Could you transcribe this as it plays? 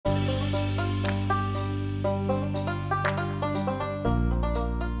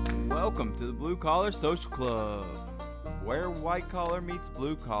Blue Collar Social Club, where white collar meets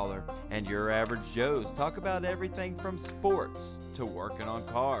blue collar, and your average Joes talk about everything from sports to working on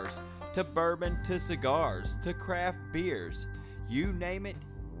cars, to bourbon to cigars, to craft beers. You name it,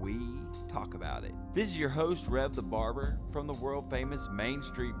 we talk about it. This is your host, Rev the Barber, from the world famous Main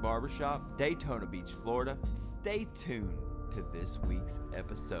Street Barbershop, Daytona Beach, Florida. Stay tuned to this week's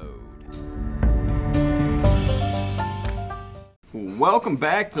episode. Welcome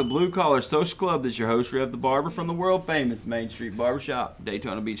back to the Blue Collar Social Club. This is your host, Rev the Barber, from the world famous Main Street Barbershop,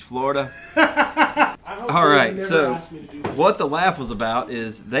 Daytona Beach, Florida. All right, so what the laugh was about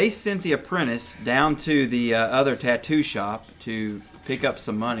is they sent the apprentice down to the other tattoo shop to pick up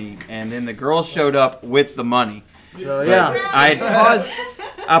some money, and then the girls showed up with the money. So yeah, I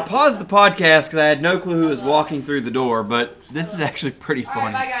paused the podcast because I had no clue who was walking through the door, but this is actually pretty funny. All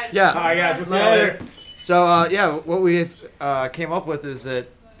right, bye guys. yeah. Hi guys, we'll see you later. So yeah, what we came up with is that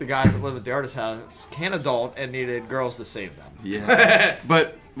the guys that live at the artist house can adult and needed girls to save them. Yeah,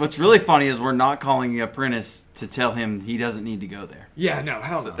 but what's really funny is we're not calling the apprentice to tell him he doesn't need to go there. Yeah, no,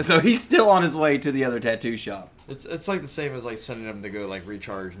 hell no. So he's still on his way to the other tattoo shop. It's like the same as like sending them to go like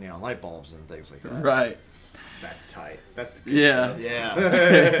recharge neon light bulbs and things like that. Right. That's tight. That's the good Yeah.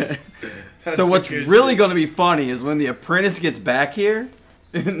 stuff. Yeah. So what's really going to be funny is when the apprentice gets back here.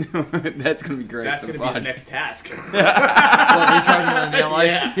 That's going to be great. That's going to be his next task. What, recharging on the neon light?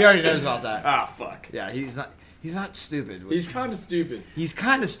 Yeah. He already knows about that. Ah, fuck. Yeah, he's not stupid. He's kind of stupid. He's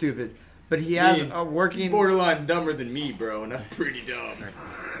kind of stupid, but he has a working. He's borderline dumber than me, bro, and that's pretty dumb.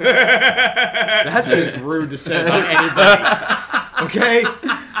 That's just rude to say about anybody. Okay?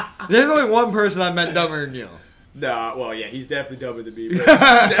 There's only one person I met dumber than you. Nah, well, yeah, he's definitely dumber than me, bro.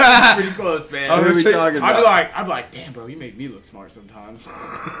 Definitely pretty close, man. Who are we talking about? I'd be like, damn, bro, you make me look smart sometimes.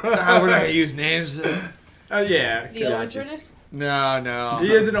 We're not gonna use names. Yeah. The old Gotcha. apprentice? No.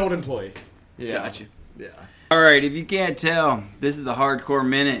 He is an old employee. Yeah. Gotcha. Yeah. All right, if you can't tell, this is the Hardcore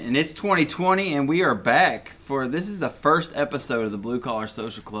Minute, and it's 2020, and we are back this is the first episode of the Blue Collar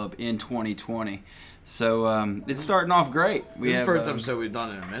Social Club in 2020. So it's starting off great. This is the first episode we've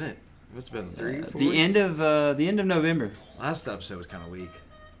done in a minute. What's it been 3, 4 the weeks? end of November. Last episode was kind of weak.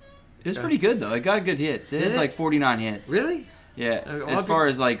 It was pretty good though. It got good hits. It Did had it? like 49 hits. Really? Yeah. A lot As of far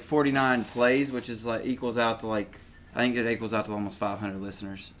as like 49 plays, which is like equals out to like I think it equals out to almost 500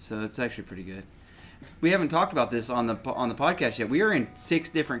 listeners. So it's actually pretty good. We haven't talked about this on the podcast yet. We are in 6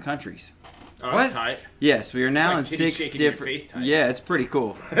 different countries. Oh, What? that's tight. Yes, we are now in It's like titty 6 shaking your different. face type. Yeah, it's pretty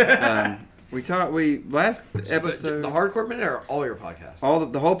cool. Last episode The Hardcore Minute or all your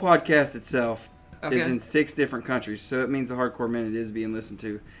podcasts? the whole podcast itself is Okay. in 6 different countries. So it means the Hardcore Minute is being listened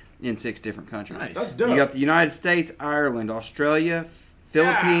to in 6 different countries. Nice. That's dope. You got the United States, Ireland, Australia,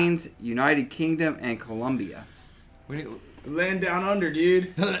 Philippines, United Kingdom, and Colombia. We need, Land down under,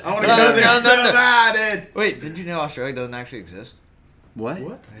 dude. I want to Land go there down so under. bad. wait, did you know Australia doesn't actually exist? What?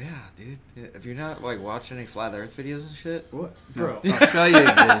 What? Yeah, dude. If you're not like watching any flat Earth videos and shit. What? Bro. Australia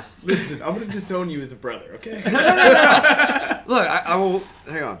exists. Listen, I'm going to disown you as a brother, okay? Look, I will.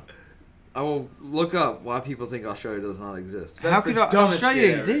 Hang on. I will look up why people think Australia does not exist. How That's could the dumbest Australia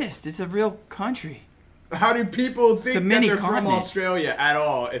shit ever. exist? It's a real country. How do people think a that mini they're from continent. Australia at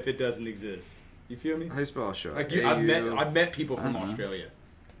all if it doesn't exist? You feel me? How do you spell Australia? Like I've met people from Australia.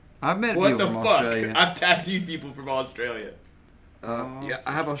 I've met What people the from fuck? Australia. I've tattooed people from Australia. Yeah,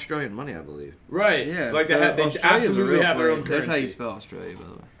 I have Australian money, I believe. Right. Yeah, Like so they Australia's a absolutely real have their own place. currency. That's how you spell Australia, by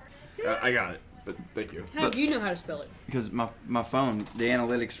the way. I got it, but thank you. How do you know how to spell it? Because my phone, the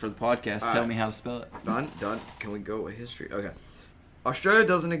analytics for the podcast tell me how to spell it. Done. Can we go with history? Okay. Australia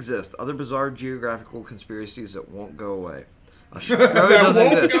doesn't exist. Other bizarre geographical conspiracies that won't go away. Australia doesn't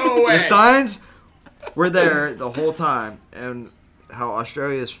won't exist. go away. The signs were there the whole time, and how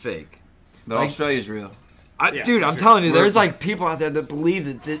Australia is fake. But Like- Australia's real. Yeah, Dude, for I'm sure. telling you, there's like people out there that believe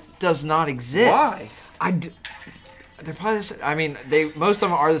that it does not exist. Why? They're probably the same, I mean, most of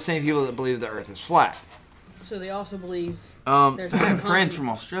them are the same people that believe the Earth is flat. So they also believe there's I have one friends continent. from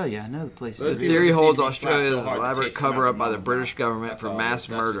Australia. I know the place. Those The people theory just holds need to be slapped Australia so is an hard to elaborate taste them out cover-up of by the mom's British mouth. government That's for all. mass That's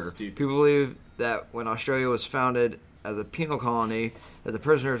just murder. stupid. People believe that when Australia was founded as a penal colony, that the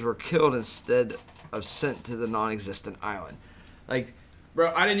prisoners were killed instead of sent to the non-existent island. Like,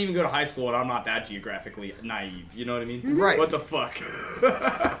 Bro, I didn't even go to high school, and I'm not that geographically naive. You know what I mean? Right. What the fuck?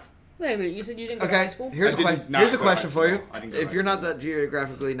 Wait a minute, you said you didn't go to okay, high school? here's I a did not here's a go to question high for you. school. I didn't go to If high you're not school. that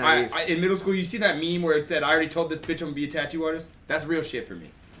geographically naive, In middle school, you see that meme where it said, I already told this bitch I'm going to be a tattoo artist? That's real shit for me.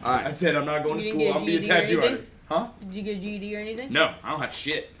 all I right. said I'm not going to You school, didn't I'm get a going to be a GED or tattoo anything? artist. Huh? Did you get a GED or anything? No, I don't have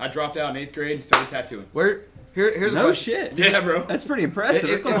shit. I dropped out in 8th grade and started tattooing. Here's a No question. shit. Yeah, bro. That's pretty impressive.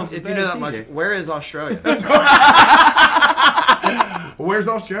 That's almost if as you bad know as that much, TJ. where is Australia? Where's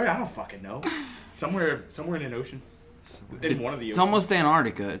Australia? I don't fucking know. Somewhere in an ocean. In one of the oceans. It's almost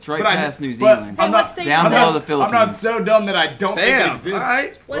Antarctica. It's right But I- past New but Zealand. Hey, I'm what not- state down is below that? the Philippines. I'm not so dumb that I don't think it Damn. exists. All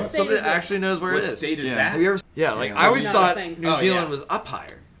right. What state Somebody is it? actually knows where What it is. state is Yeah. that? Have you ever? Yeah, like Yeah. I always No, thought thanks. New Oh, Zealand yeah. was up higher.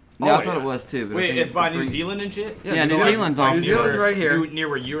 Yeah, I Oh, thought yeah. it was too. But I Wait, think it's by New brings- Zealand and shit? Yeah, New like- Zealand's off New the Zealand's coast. right here. Near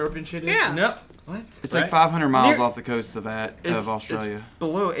where Europe and shit is? Yeah. No. What? It's Right? like 500 miles Near- off the coast of Australia. It's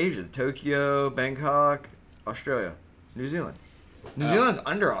below Asia. Tokyo, Bangkok, Australia, New Zealand. New Zealand's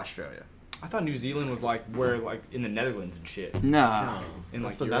under Australia. I thought New Zealand was like where, like, in the Netherlands and shit. No, In,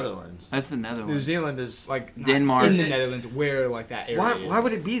 like, That's the Europe. Netherlands. that's the Netherlands. New Zealand is Like, not Denmark. in the Netherlands, where, like, that area Why? is. Why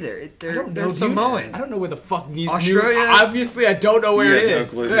would it be there? I They're don't know, dude. Samoan. I don't know where the fuck Australia? Obviously, I don't know where You it have no is.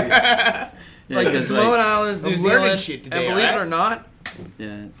 clue, do you? Yeah, Like the 'cause, Samoan Islands, New I'm learning Zealand, shit today, and believe it alright? or not,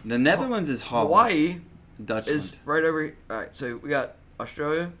 yeah, the Netherlands is Holland. Hawaii Dutchland. is right over here. All right, so we got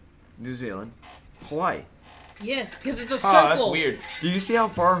Australia, New Zealand, Hawaii. Yes, because it's a Oh, circle. that's weird. Do you see how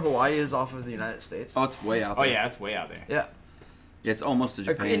far Hawaii is off of the United States? Oh, it's way out Oh, there. yeah, it's way out there. Yeah. Yeah, it's almost to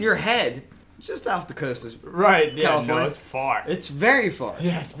Like, Japan. in your head, it's just off the coast. Right, yeah, California. no, it's far. It's very far.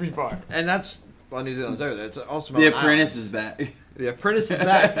 Yeah, it's pretty far. And that's, well, New Zealand's over there. It's also the Apprentice is back. The Apprentice is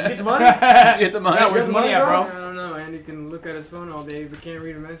back. Did you get the money? Did you get the money? Yeah, where's the money at, I bro? don't know. Andy can look at his phone all day but can't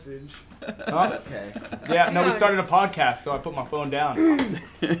read a message. Huh? Okay. Yeah, no, we started a podcast, so I put my phone down.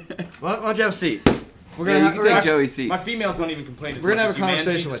 Why don't you have a seat? We're Yeah, gonna you have, can we're take gonna Joey's seat. My females don't even complain as We're gonna much have a as you, man.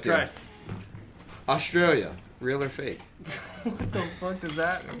 conversation Jesus with you. Christ. Australia, real or fake? What the fuck does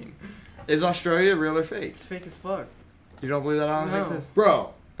that mean? Is Australia real or fake? It's fake as fuck. You don't believe that on No. exists?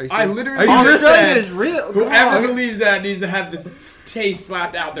 Bro, Are you I sure? literally Are you just sure? said, is real. whoever believes that needs to have the taste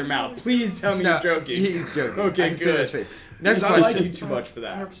slapped out their mouth. Please tell me No, you're joking. He's joking. Okay, I consider good. this fake. Next Because I like question. you too much for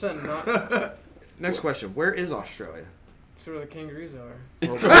that. 100% not. Next question. Where is Australia? That's where the kangaroos are.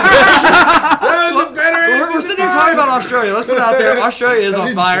 We're sitting here talking about Australia. Let's put it out there. Australia is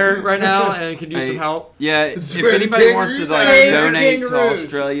on fire right now and can use Hey, some help. Yeah, It's if where the anybody wants to kangaroos like are. donate to Kangaroos.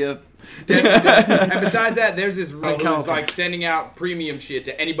 Australia, And besides that, there's this rule who's California. like sending out premium shit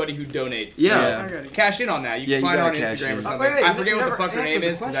to anybody who donates. Yeah. I got it. Cash in on that. You Yeah, can you find her on gotta cash Instagram or in. something. Wait, I forget you what the never fuck her name answered the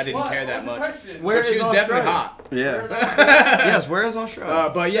is because I didn't question. care that much. Where But she is was definitely Australia? hot. yeah, Yes, where is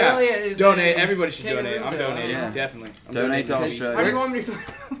Australia? But yeah, Australia is donate. a Everybody should donate. I'm kangaroo donating. Yeah. Definitely. I'm Donate to donating. Australia. How do you want me to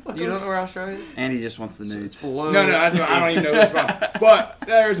You don't know where Australia is? and he just wants the nudes. Below. No, that's what, I don't even know where it's from. But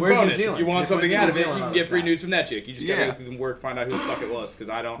there's a Where's New bonus. If Zealand? you want Where's something New out of it, you Zealand can on get this free map? nudes from that chick. You just Yeah. gotta go through some work, find out who the fuck it was, because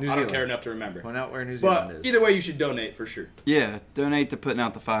I don't Zealand. care enough to remember. Point out where New Zealand But is. either way, you should donate for sure. Yeah, donate to putting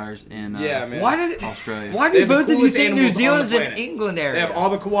out the fires in Yeah, man. Why did it? Australia. Why They did have the both of you coolest think New animals on the Zealand's in planet. England They area? have all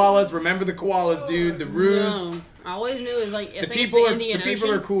the koalas. Remember the koalas, dude. The roos. No, I always knew it was like I The think people it's are the Indian the people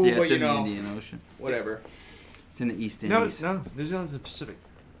Ocean. are cool, Yeah, but it's you in the know, Indian Ocean. whatever. It's in the East No, Indies. no. New Zealand's in the Pacific.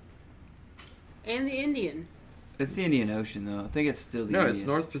 and the Indian. It's the Indian Ocean though. I think it's still the No, Indian. it's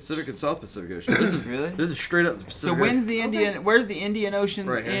North Pacific and South Pacific Ocean. Is it really? This is straight up the So Pacific. when's the Indian? Where's the Indian Ocean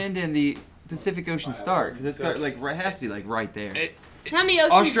Right here. end and the Pacific Ocean start? 'Cause it's got, like it has to be like right there. How many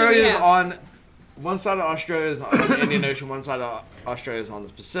oceans do we Australia is have? on one side of Australia is on the Indian Ocean, one side of Australia is on the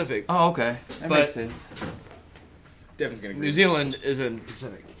Pacific. Oh, okay, that But- makes sense. Devin's gonna agree. New Zealand is in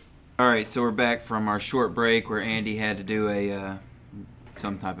Pacific. All right, so we're back from our short break where Andy had to do a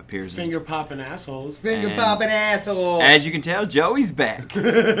some type of piercing. Finger popping assholes. Finger popping asshole. As you can tell, Joey's back. We're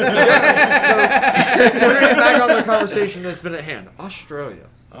gonna get back on the conversation that's been at hand. Australia,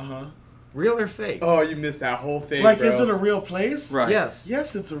 Uh huh. real or fake? Oh, you missed that whole thing, Like, bro. is it a real place? Right. Yes.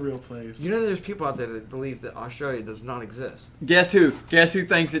 Yes, it's a real place. You know, there's people out there that believe that Australia does not exist. Guess who? Guess who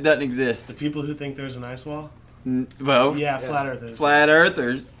thinks it doesn't exist? The people who think there's an ice wall? Well, Yeah, flat earthers. flat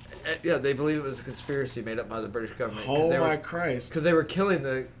earthers. Yeah, they believe it was a conspiracy made up by the British government. Oh my Christ. Because they were killing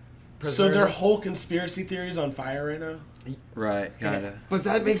the. So their prisoners. whole conspiracy theory is on fire right now? Right, kinda. But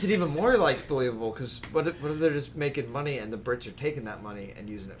that makes it even more like believable. Because what if they're just making money and the Brits are taking that money and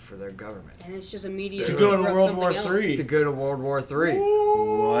using it for their government And it's just a media. To go to wrote World War something else. to III. go to World War III?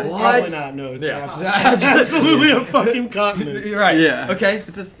 What? Probably not. No, it's, Yeah. it's absolutely a fucking continent. You're right. Yeah. Okay.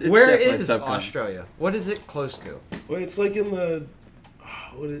 It's Where definitely is subcontinent. Australia? What is it close to? Well, it's like in the.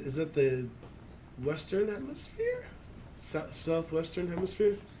 What is that? The Western Hemisphere? Southwestern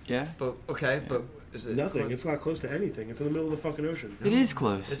Hemisphere? Yeah, But is it Nothing. close- It's not close to anything. It's in the middle of the fucking ocean. it is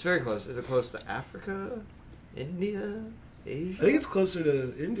close. It's very close. Is it close to Africa, India, Asia? I think it's closer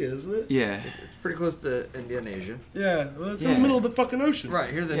to India, isn't it? Yeah, It's pretty close to India and Asia. Yeah. Well, it's in Yeah. the middle of the fucking ocean.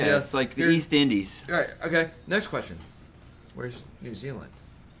 Right. Here's yeah. India. It's like the Here's- East Indies. Right. Okay. Next question. Where's New Zealand?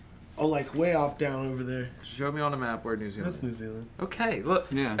 Oh, like way up down over there. Show me on the map where New Zealand. That's New Zealand. Okay. Look.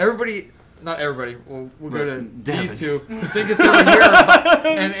 Yeah. Everybody. Not everybody. We'll go to Devin. these two. Think it's over here.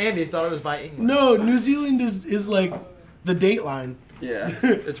 And Andy thought it was by England. No, New Zealand is like the Dateline. Yeah.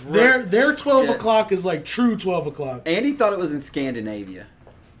 It's right. Their 12 Yeah. o'clock is like true 12 o'clock. Andy thought it was in Scandinavia.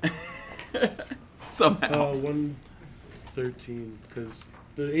 Somehow. 113 because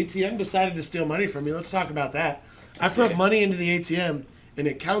the ATM decided to steal money from me. Let's talk about that. I put money into the ATM and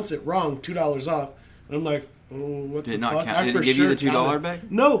it counts it wrong, $2 off. And I'm like, oh, what Did the it not fuck? count? I Did it for give you the sure $2 counted.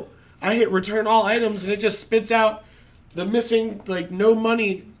 back? No, I hit return all items and it just spits out the missing like no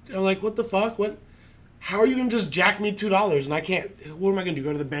money. I'm like, what the fuck? What? How are you gonna just jack me $2 and I can't? What am I gonna do?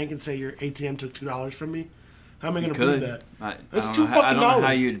 Go to the bank and say your ATM took $2 from me? How am I gonna prove Could. that? I That's don't two know how, I fucking don't know how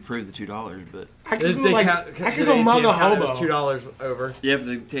dollars. you'd prove the $2, but I could If go they like count- I could the go mug a ATM counted hobo. as $2 over. yeah, if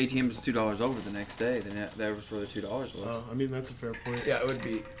the ATM was $2 over the next day, then that was where the $2 was. Oh, I mean that's a fair point. Yeah, it would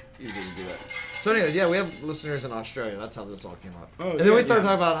be easy to do that. So anyways, yeah, we have listeners in Australia. That's how this all came up. Oh, and then yeah, we started yeah.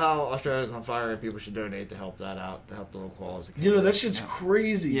 talking about how Australia's on fire and people should donate to help that out, to help the local cause. You know that shit's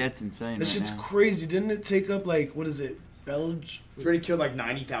crazy. Yeah, it's insane. That right shit's now. crazy. Didn't it take up like what is it, Belgium? It's already killed like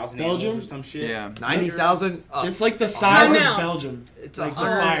 90,000 animals Belgium? or some shit. Yeah. 90,000. It's like the size of Time out. Belgium. It's Like the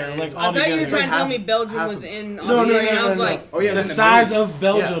 100. fire, like I all thought you were together. trying to tell me Half- Belgium half was of- in No, no, Australia, and I no, was no, like, no. Oh, yeah, The it's in the size movie. of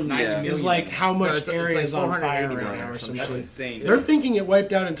Belgium Yeah, 90 Yeah. is million. like how No, much it's area like is on fire 480 right million now or or some some That's shit. insane. They're thinking it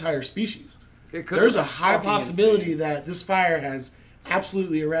wiped out entire species. It could There's be. a high fucking possibility insane. that this fire has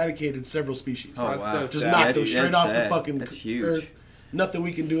absolutely eradicated several species. Oh, wow. That's so Just sad. knocked That- them straight that's off the sad. fucking That's huge. earth. Nothing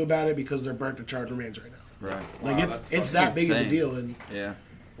we can do about it because they're burnt to charred remains right now. Right. Like Wow, it's that's it's fucking that big of a insane. deal, and Yeah.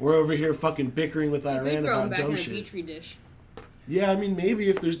 we're over here fucking bickering with they Iran throw them about back in dumb a shit. petri dish. Yeah, I mean maybe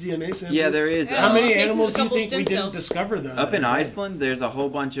if there's DNA samples. Yeah, there is. Yeah. How All many it takes is animals a do you couple think we stem didn't cells. discover though? Up in that are dead? Iceland, there's a whole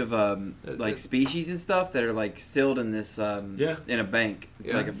bunch of like species and stuff that are like sealed in this Yeah. in a bank.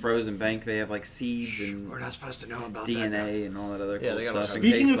 It's Yeah. like a frozen bank. They have like seeds and We're not supposed to know about that. DNA and all that other Yeah, cool they got stuff. all in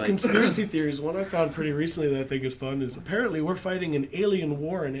Speaking case, of like, conspiracy theories, one I found pretty recently that I think is fun is apparently we're fighting an alien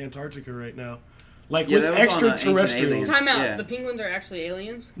war in Antarctica right now. Like Yeah, with that was on, Ancient extraterrestrials. Aliens. Time out. Yeah. The penguins are actually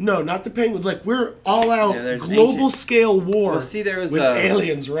aliens? No, not the penguins. Like we're all out Yeah, there's global ancient- scale war Well, see, there was with a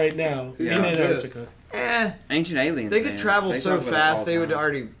aliens right now Yeah. in Who's Antarctica. Ancient Aliens. They could man. travel They so talk about it all fast, the they would time.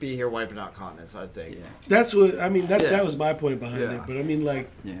 already be here wiping out continents, I think. Yeah. That's what I mean. That Yeah. that was my point behind Yeah. it. But I mean, like,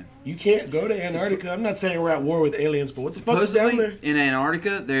 Yeah. you can't go to Antarctica. I'm not saying we're at war with aliens, but what the fuck is down Supposedly, there? in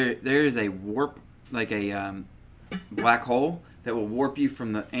Antarctica, there is a warp, like a black hole that will warp you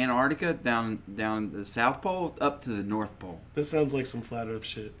from the Antarctica down the South Pole up to the North Pole. That sounds like some flat Earth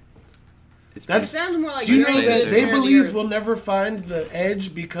shit. It's It sounds more like Do you you're know in that the they center of the believe earth. we'll never find the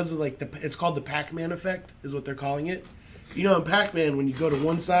edge because of like it's called the Pac-Man effect, is what they're calling it. You know, in Pac-Man, when you go to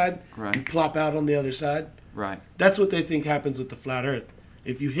one side, Right. you plop out on the other side. right. That's what they think happens with the flat Earth.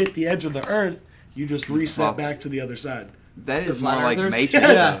 If you hit the edge of the Earth, you just reset plop. back to the other side. That is flat more like earthers? Matrix.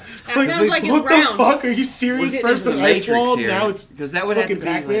 Yes. though. That sounds like it's what round. the fuck? Are you serious? We're getting First into an the ice wall, Matrix now here. it's Because that would have to fucking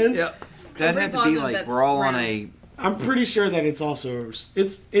be Pac-Man. like, Yep. that'd I'm have to pretty be positive like that's we're all on round. a. I'm pretty sure that it's also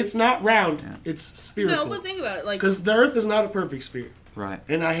it's not round. Yeah. It's No, spherical. but think about it. Like, Because the Earth is not a perfect sphere. Right.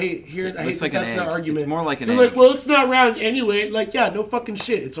 And I hate looks that like an that's the egg. argument. It's more like an They're egg. like, well, it's not round anyway. Like, yeah, no fucking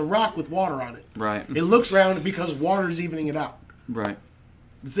shit. It's a rock with water on it. Right. It looks round because water's evening it out. Right.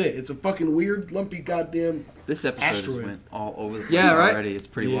 That's it. It's a fucking weird, lumpy, goddamn. This episode has Asteroid. went all over the place Yeah, right? already. It's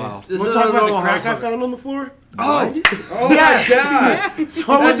pretty Yeah. wild. This Want is to talk a about the normal crack I hardcore. found on the floor? Oh, Oh my god!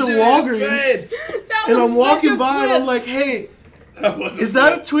 So I went to Walgreens that and was I'm walking such a by and flip. I'm like, hey, That wasn't is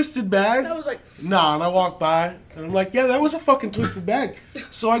that a twisted bag? That was like, Nah, and I walk by and I'm like, yeah, that was a fucking twisted bag.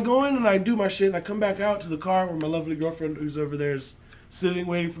 So I go in and I do my shit and I come back out to the car where my lovely girlfriend who's over there is sitting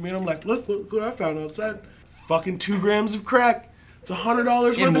waiting for me and I'm like, look what I found outside. Fucking 2 grams of crack. It's $100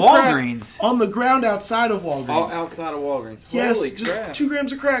 worth In of Walgreens? crack on the ground outside of Walgreens. All outside of Walgreens. yes, Holy just crap. 2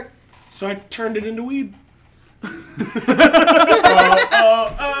 grams of crack. So I turned it into weed.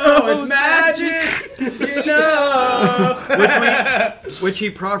 Oh, it's magic! You know! which he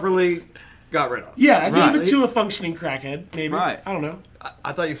properly got rid of. Yeah, I Right. gave it to a functioning crackhead, maybe. Right. I don't know.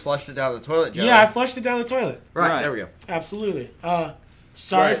 I thought you flushed it down the toilet, Joe. Yeah, I flushed it down the toilet. Right, Right. there we go. Absolutely.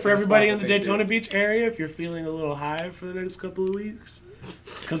 Sorry Right, for everybody in the responsible Daytona thing, Beach area if you're feeling a little high for the next couple of weeks.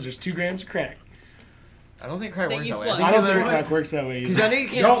 It's because there's 2 grams of crack. I don't think crack That works you that way. flushed. I don't think think crack works that way Because either. I know you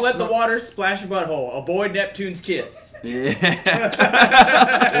can't Don't let the smoke- water splash your butthole. Avoid Neptune's kiss. Yeah.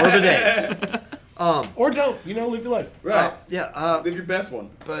 or bidets. Or don't. Live your life. Right. Yeah, Live your best one.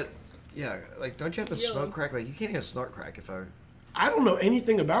 but yeah, like, don't you have to Yo. smoke crack? Like, you can't even snort crack if I don't know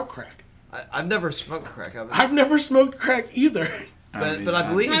anything about crack. I've never smoked crack. I've never smoked crack either. but I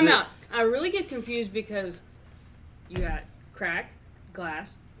believe time that- out. I really get confused because you got crack,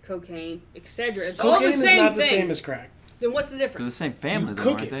 glass, cocaine, etc. It's all the Cocaine is same not the thing. same as crack. Then what's the They're difference? the same family, though,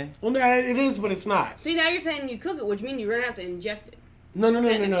 Cook aren't it. they? Well, no, it is, but it's not. See, now you're saying you cook it, which means you're gonna have to inject it.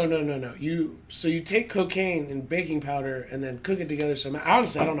 No. You take cocaine and baking powder and then cook it together.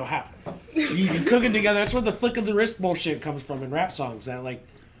 Honestly, I don't know how. You cook it together. That's where the flick of the wrist bullshit comes from in rap songs.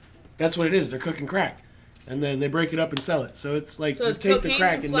 That's what it is. They're cooking crack, and then they break it up and sell it. So it's like you take the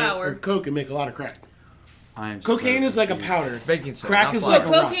crack and or coke and make a lot of crack. Cocaine is like a powder. Baking soda. Crack is like a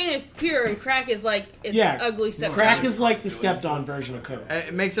rock. Cocaine is pure, and crack is like ugly step. Crack is like the stepped-on version of coke.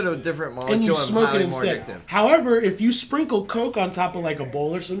 It makes it a different molecule And you smoke it more instead. addictive. However, if you sprinkle coke on top of like a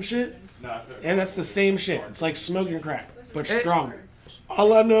bowl or some shit, and that's the same shit. It's like smoking crack, but stronger.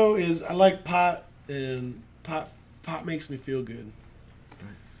 All I know is I like pot, and pot makes me feel good.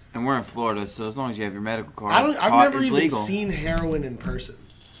 And we're in Florida, so as long as you have your medical card, I've pot never is even legal. seen heroin in person.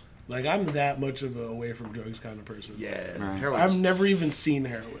 Like, I'm that much of a away from drugs kind of person. Yeah. Right. I've never even seen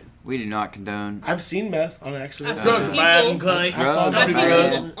heroin. We do not condone. I've seen meth on accident. I've seen people, I saw I've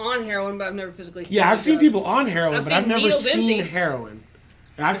meth. seen people on heroin, but I've never physically seen Yeah, I've seen drugs. people on heroin, I've but I've seen never needles seen empty. heroin.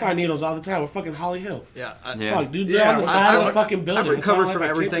 And I find needles all the time with fucking Holly Hill. Yeah. Yeah. Fuck, dude, they're on the side of the fucking building. I've That's why I recovered like from my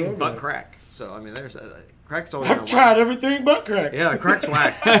kid everything over but there. crack. So, I mean, there's... crack's always I've been tried everything but crack. Yeah, crack's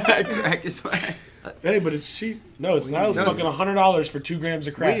whack. Crack is whack. Hey, but it's cheap. No, it's not. It's fucking $100 for 2 grams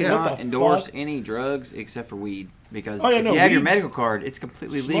of crack. We do What not the endorse fuck? any drugs except for weed because Oh, yeah, if no, you have your weed- medical card, it's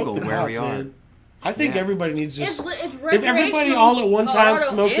completely Smoke legal the where we pots, are. man. I think Yeah. everybody needs just... It's If everybody recreational all at one time Colorado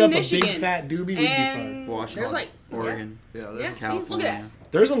smoked and up a Michigan. big fat doobie, we'd be fine. And Washington, there's like Oregon, Yeah, Yeah, see, California. look at that.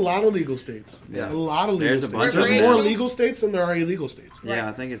 There's a lot of legal states. Yeah. A lot of legal There's a states. bunch There's of more them. legal states than there are illegal states. Yeah,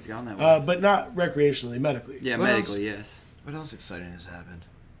 I think it's gone that way. But not recreationally, medically. Yeah, What medically, yes. What else exciting has happened?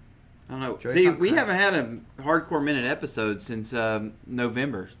 I don't know. Joey See, found we crack. haven't had a hardcore minute episode since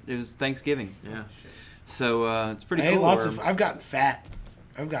November. It was Thanksgiving, Yeah. so it's pretty Hey, cool. lots We're- of... I've gotten fat.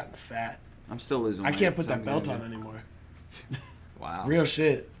 I'm still losing. I weight, can't put so that I'm belt good. on anymore. Wow. Real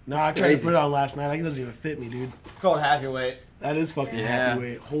shit. No, I tried to crazy. put it on last night. It doesn't even fit me, dude. It's called happy weight. That is fucking Yeah. happy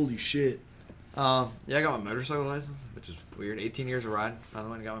weight. Holy shit. Yeah, I got my motorcycle license, which is weird. 18 years of riding. Another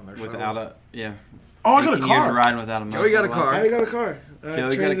one got my motorcycle Without license. Oh, I got a 18 years of car. riding without a motorcycle. Joey got a car. I got a car. I Joey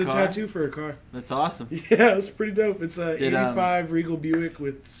got a traded a car? tattoo for a car. That's awesome. Yeah, it's pretty dope. It's a Did, 85 Regal Buick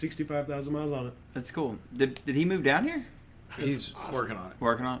with 65,000 miles on it. That's cool. Did he move down here? He's awesome. working on it.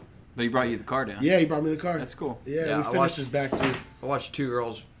 Working on it, but he brought you the car down. Yeah, he brought me the car. That's cool. Yeah, Yeah, we I finished watched- his back too. I watched 2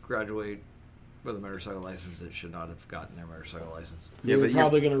 girls graduate with a motorcycle license that should not have gotten their motorcycle license. Yeah, We're but you're-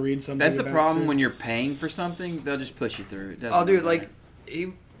 probably gonna read something. That's the about problem soon. when you're paying for something; they'll just push you through. It doesn't Oh, dude, matter. like,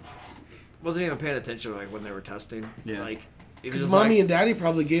 he wasn't even paying attention, like, when they were testing. Yeah. Like, he was Because just mommy like, and daddy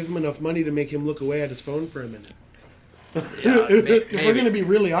probably gave him enough money to make him look away at his phone for a minute. yeah, If we're maybe. gonna be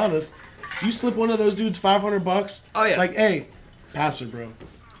really honest, you slip one of those dudes $500. Oh, yeah. Like, hey, pass her, bro.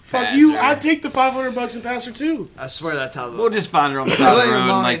 Fuck Pass you. her. I'd take the $500 and pass her too. I swear that's how the... we'll just find her on the side of Let the your road in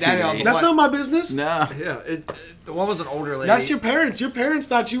mom like and 2 daddy on the days. That's What? not my business. No. Yeah, the one was an older lady. That's your parents. Your parents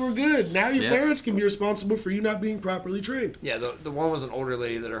thought you were good. Now your Yeah. parents can be responsible for you not being properly trained. Yeah, the one was an older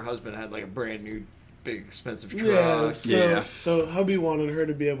lady that her husband had, like, a brand new, big, expensive truck. Yeah, so Yeah. so hubby wanted her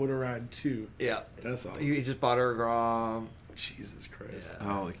to be able to ride too. Yeah. That's all. He just bought her a Grom. Jesus Christ.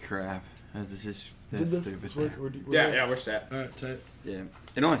 Yeah. Holy crap! That's just Did that's the- stupid. we're Yeah, good? yeah, what's that? All right, tight. Yeah,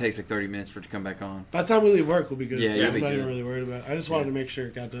 it only takes like 30 minutes for it to come back on. By the time we leave work, we'll be good. Yeah, so you'll I'm be not good. even really worried about it. I just wanted to make sure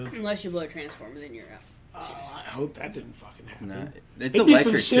it got done. Unless you blow a transformer, then you're out. I hope that didn't fucking happen. No, it's It'd be some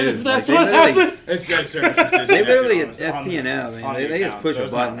electric shit too. if that's Like, what they literally, happened. It's dead serious. they literally at It's FP&L, man. on They the just account, push so a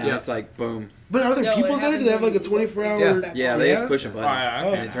it's button not- and yeah. it's like boom. But are there No, people it there? Do they have like a happens 24-hour? Yeah. Yeah, they Yeah? just push a button Oh, yeah,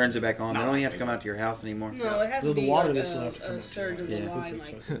 Oh. and it turns it back on. They don't even have to come out to your house anymore. No, it has The to be water like they still have to come a up to. surge of the Yeah. line, It's a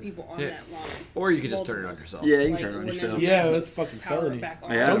like fucking- people on Yeah. that line. Or you can just turn it on Multiples. yourself. Yeah, you can Like, turn it on when there's yourself. Yeah, that's fucking power felony. back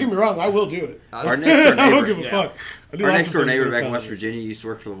on. Yeah. Don't get me wrong, I will do it. Our next door I don't neighbor, give a Yeah. fuck. I do our lots next of door things neighbor that are back in West felonies. Virginia used to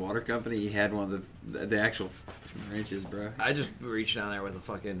work for the water company. He had one of the actual wrenches, bro. I just reached down there with a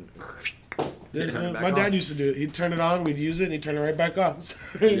fucking... Yeah, Turn it back my on. dad used to do it. He'd turn it on, we'd use it, and he'd turn it right back on. So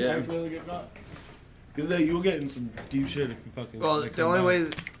he'd Yeah. accidentally get caught. Because you'll get in some deep shit if you fucking. Well, like, the come only by. way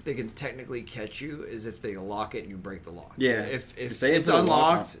that they can technically catch you is if they lock it and you break the lock. Yeah. If they it's put a lock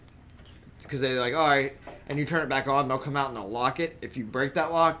unlocked, because they're like, all right, and you turn it back on, they'll come out and they'll lock it. If you break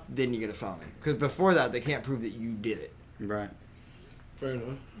that lock, then you get a felony. Because before that, they can't prove that you did it. Right. Fair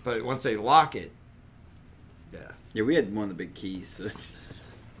enough. But once they lock it, yeah. Yeah, we had one of the big keys, so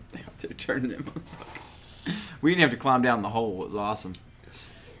they're turning them. We didn't have to climb down the hole. It was awesome.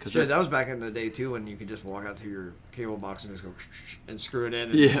 Cause Shit, that was back in the day too when you could just walk out to your cable box and just go and screw it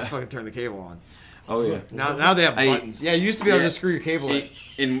in and Yeah. fucking turn the cable on. oh yeah. Now they have I- buttons. Yeah, you used to be able Yeah. to screw your cable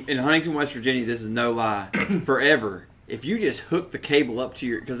in. In Huntington, West Virginia, this is no lie. Forever, if you just hook the cable up to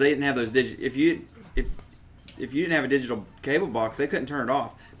your, because they didn't have those digits. If if you didn't have a digital cable box, they couldn't turn it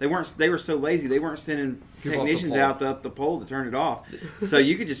off. They were so lazy. They weren't sending technicians out up the pole to turn it off. So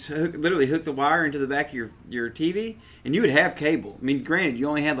you could just literally hook the wire into the back of your TV, and you would have cable. I mean, granted, you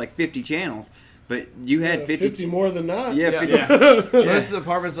only had like 50 channels, but you had 50 more than that. Yeah, Yeah. 50. Most of the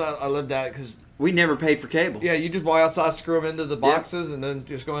apartments I lived at, because We never paid for cable. yeah, you just walk outside, screw them into the boxes, and then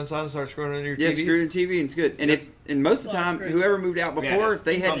just go inside and start screwing into your Yeah, TVs. screw in TV and it's good. And most of the time, whoever moved out before, if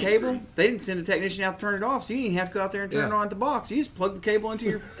they had cable, they didn't send a technician out to turn it off, so you didn't have to go out there and turn it on at the box. You just plug the cable into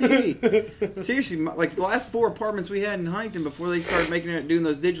your TV. Seriously, like the last 4 apartments we had in Huntington before they started doing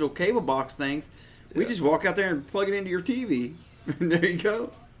those digital cable box things, we just walk out there and plug it into your TV, and there you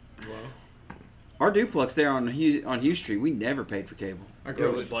go. Wow. Our duplex there on Hughes Street, we never paid for cable. I grew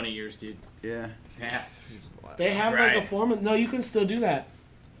up with bunny ears, dude. Yeah. Yeah. They have like Right. a form of, no, you can still do that.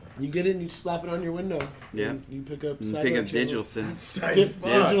 You get it and you slap it on your window. Yeah. And you pick up And satellite pick up channels. digital send.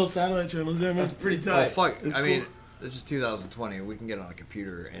 Digital satellite channels. Yeah, man. That's pretty Oh, tight. fuck. It's I mean, cool. this is 2020. We can get on a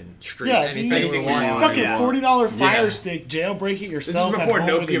computer and stream Yeah, if you anything we want. fucking Yeah. $40 Fire Yeah. Stick, jailbreak it This is yourself at before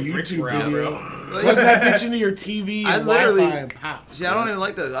home with a Nokia bricks YouTube were out, video. bro. Plug that bitch into your TV I and literally- Wi-Fi and pow. See, I don't even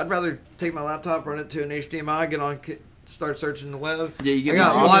like that. I'd rather take my laptop, run it to an HDMI, get on, start searching the web. Yeah, you I get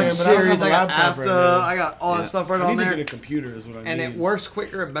got too, live man, but I don't series, have a I got laptop right AFTA, now. I got all Yeah. that stuff right I on need to there. get a computer is what I And need. it works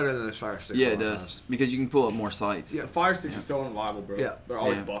quicker and better than this Fire Stick. Yeah, it sometimes. does. Because you can pull up more sites. Yeah, Fire Sticks are so unreliable, bro. Yeah. They're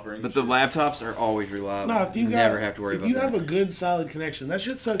always Yeah. buffering. But the laptops are always reliable. No, if you never got, have to worry if about you that. have a good solid connection, that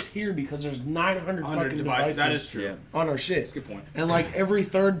shit sucks here because there's 900 100 fucking devices. devices That is true. Yeah. on our That's shit. a good point. And like every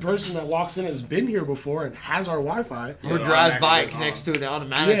third person that walks in has been here before and has our Wi-Fi. Or So drives by, it automatically connects on. to it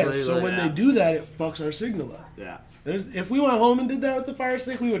automatically. Yeah, so like, when they do that, it fucks our signal up. Yeah. If we went home and did that with the Fire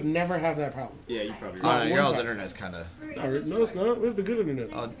Stick, we would never have that problem. Yeah, you probably Oh, right. your one all's time. internet's kind of. No, it's not. We have the good internet.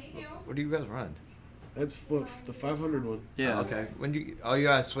 What do you guys run? That's what, the 500 one. Yeah. Okay. When you? Oh, you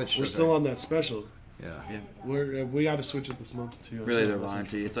guys switched. We're still on that special. Yeah. We got to switch it this month too. Really, they're lying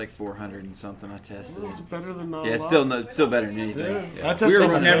to you. It's like 400 and something. I tested. It's better than not. Yeah, a it's lot. still better than Yeah. anything. That's We were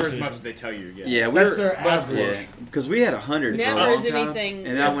It's on never PlayStation. as much as they tell you to get. Yeah, we That's were. their average. Yeah, because we had 100 for a Never long is time, anything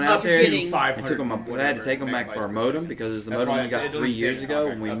and then I went out up to there. getting- I took them. I had to take them back our modem because it's the modem we got 3 years ago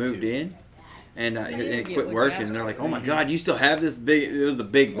when we moved in, and it quit working. And they're like, "Oh my God, you still have this big?" It was the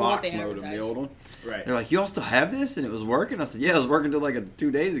big Well, what box they modem, the advertise. old one. Right. They're like, "You all still have this?" And it was working. I said, "Yeah, it was working until like 2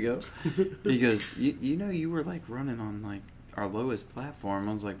 days ago." He goes, "You know, you were like running on like our lowest platform."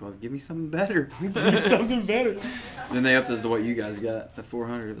 I was like, "Well, give me something better." Something better. Then they upped us to what you guys got, the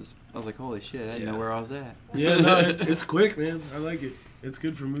 400. I was like, "Holy shit! I didn't know where I was at." Yeah, no, it's quick, man. I like it. It's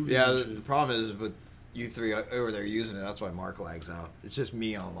good for movies. Yeah. and The shit. problem is with you three over there using it. That's why Mark lags out. It's just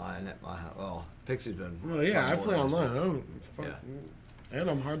me online at my house. Well, Pixie's been. Well, yeah, I play more online. I don't. Fuck. Yeah. And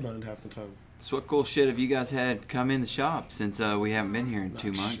I'm hardlined half the time. So what cool shit have you guys had come in the shop since we haven't been here in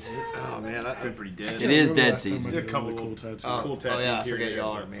 2 months? Oh man, It's been pretty dead. It is Remember dead last time I season. did A couple really cool of- tattoos. Cool oh yeah, I tattoos here forget and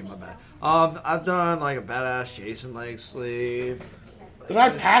y'all there. are me. My bad. I've done like a badass Jason leg sleeve. Did I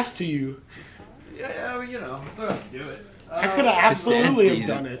pass to you? Yeah, well, you know, still have to do it. I could have It's dead absolutely have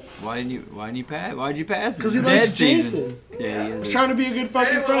season. done it. Why didn't you pass? Why'd you pass? Because It's he dead likes season. Jason. Yeah, he I is. was trying to be a good I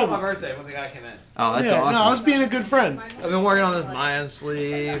fucking did one on my friend. birthday when the guy came in. Oh, that's Yeah, awesome. no, I was being a good friend. I've been working on this Mayan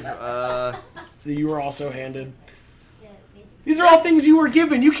sleeve. That you were also handed. These are all things you were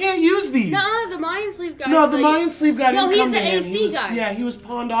given. You can't use these. No, the Mayan sleeve guy. No, the Mayan sleeve guy No, didn't he's come the to him. AC He was, guy. Yeah, he was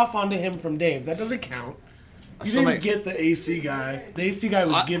pawned off onto him from Dave. That doesn't count. You So didn't mate- get the AC guy. The AC guy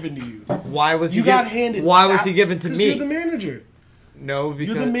was given to you. Why was You he got giv- handed. Why was he given to 'Cause me? You're the manager. No,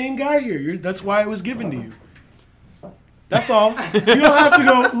 because You're the main guy here. That's why it was given to you. That's all. You don't have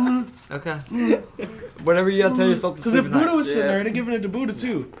to go. okay. Whatever you gotta tell yourself to Because sleep if at night. Buddha was sitting there, I'd have given it to Buddha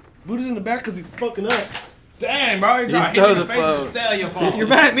too. Buddha's in the back because he's fucking up. Dang, bro, you're trying to stole hit me in the the face with phone. the cellular phone. You're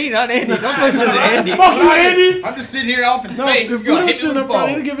mad at me, not Andy. Don't push it to Andy. Fuck you, Andy. I'm just sitting here off in No, space. if You Buddha gonna was hit me sitting with up the front, I'd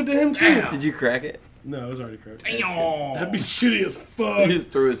phone. have given it to him too. Damn. Did you crack it? No, it was already cracked. Damn. That'd be shitty as fuck. He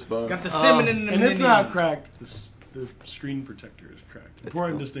just threw his phone. Got the cinnamon in the And it's not cracked. The screen protector is cracked.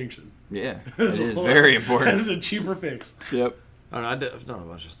 Important cool. distinction. Yeah, it That's a is whole- very That important. is a cheaper fix. Yep. I don't know, I've done a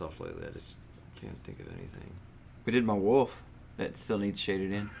bunch of stuff lately. I just can't think of anything. We did my wolf. That still needs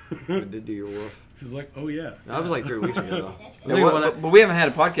shaded in. I did do your wolf. He's like, oh yeah. That was like 3 weeks ago. Yeah, but we haven't had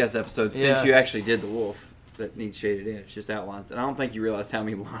a podcast episode since Yeah. you actually did the wolf that needs shaded in. It's just outlines, and I don't think you realized how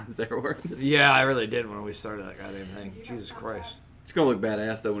many lines there were. Yeah, I really did when we started that goddamn thing. Jesus Christ. It's gonna look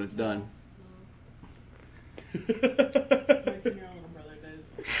badass though when it's done.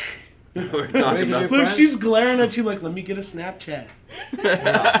 We're talking about. Look, she's glaring at you like, let me get a Snapchat.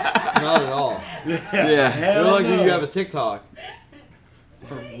 Not at all. Yeah, Hell You're lucky no. you have a TikTok.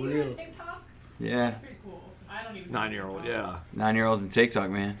 For real. yeah. 9-year-old, yeah. 9-year-olds in TikTok,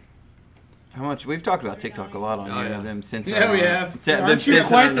 man. How much? We've talked about TikTok a lot on here. yeah. Them censoring. Yeah, we have. Aren't you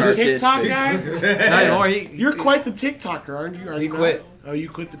quite the TikTok guy? Not anymore. You're quite the TikToker, aren't you? Are He you not? quit. Oh, you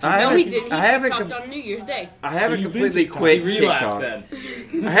quit the I TikTok? No, he didn't. He I haven't TikToked on New Year's Day. I haven't you've been completely TikTok. quit Relapse TikTok.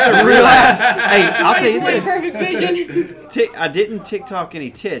 then. I had a relapse. Hey, I'll tell you 2020 this. perfect vision. I didn't TikTok any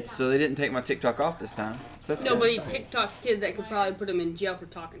tits, so they didn't take my TikTok off this time. So that's good. Nobody TikTok kids that could probably put them in jail for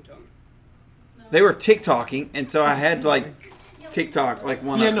talking to them. They were TikToking, and so I had like TikTok like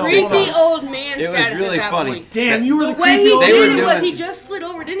one. Yeah, up no, to hold Creepy TikTok. old man It was status really at that funny. point. Damn, you were The the way creepy he old They were did it was doing- he just slid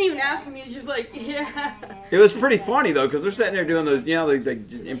over, didn't even ask him. He was just like, yeah. It was pretty funny though, because they're sitting there doing those, they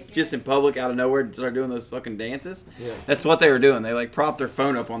just in public out of nowhere start doing those fucking dances. Yeah. That's what they were doing. They like propped their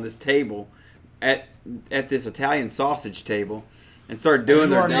phone up on this table, at this Italian sausage table, and started doing You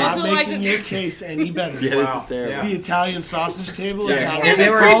their are not dance. Also like making the- your case any better. Yeah, Wow. this is terrible. Yeah. The Italian sausage table is Yeah. that And they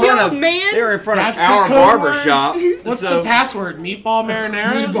were Creepy in front old of man? they were in front of That's the our code barber word? shop. What's so, the password? Meatball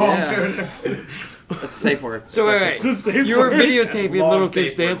marinara? Yeah. That's a safe word. So It's the wait, same you were word. videotaping Long little safe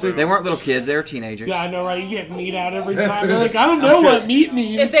kids word, dancing. They weren't little kids. They were teenagers. Yeah, I know, right? You get meat out every time. You're like, I don't know what meat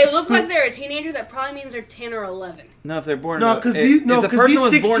means. If they look like they're a teenager, that probably means they're 10 or 11. No, if they're born. No, in because if- these if the person these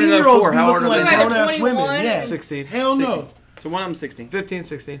was born in 16-year-olds 04, be how old looking are like they? They're grown ass 21 women. Yeah. and- 16. Hell no. So one of them 16. 15,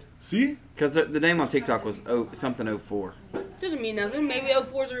 16. See? Because the name on TikTok was something 04. Doesn't mean nothing. Maybe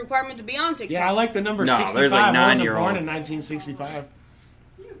 04 is a requirement to be on TikTok. Yeah, I like the number No, 65. there's like I wasn't 9-year-olds. born in 1965.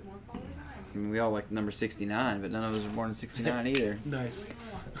 I mean, we all like number 69, but none of us were born in 69 either. Nice.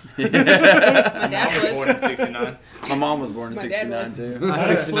 My I dad was was. born in '69. My mom was born in My dad 69 was. too. I was That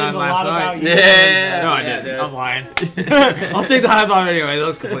 69 explains a last lot night. about you. Yeah. No, I Yeah, didn't. dude. I'm lying. I'll take the high five anyway. That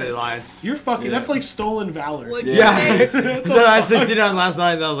was completely lying. You're fucking. That's like stolen valor. What'd Yeah. you So say? I was 69 last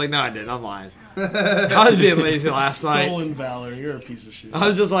night, and I was like, no, I didn't. I'm lying. I was being lazy last night. Stolen valor. You're a piece of shit. I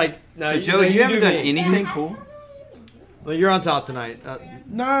was just like, no, So Joey, you haven't do done me. anything cool? Well, you're on top tonight.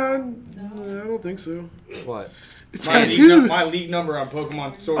 Nah, I don't think so. What? Tattoos. My league number on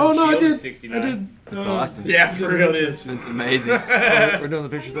Pokemon Sword Oh and no, I Shield did. is 69. I did. That's awesome. Yeah, for real it is. It's amazing. We're doing the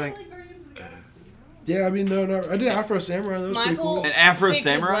picture thing. Yeah, I mean, no. I did Afro Samurai. That was pretty Michael cool. An Afro picked his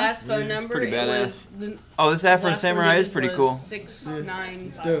Samurai? last phone It's number. pretty It badass. was the Oh, this Afro last Samurai four is digits pretty was cool.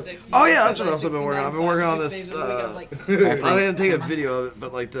 6956. Oh yeah, that's what I've also been working on. I've been working on this. 6956, and we got, like, I didn't take a video of it,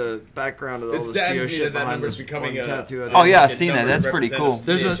 but like the background of all It this saddens geo me shit that that behind number's this becoming one a- tattoo. Oh, yeah, I've Like a seen that. number That's pretty cool. represents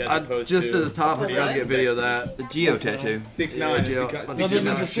There's snitch a as opposed just to at the top. I forgot to get video of that. The Geo tattoo. 69. Yeah, is because- So there's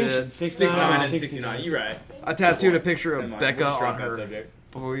a 69 distinction. shit. 69 and 69. 69. You're right. I tattooed a picture of Never mind. Becca We'll drop on that her. subject.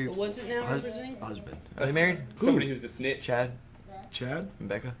 What's it now Hus- representing? husband. Are they married? Somebody who's a snitch. Chad Chad? and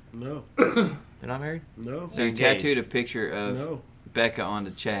Becca. No. They're not married. No. So you Engaged. tattooed a picture of No. Becca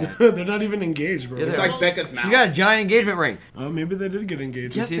onto Chad. They're not even engaged, bro. Yeah, It's they're- like Becca's mouth. She got a giant engagement ring. Oh, maybe they did get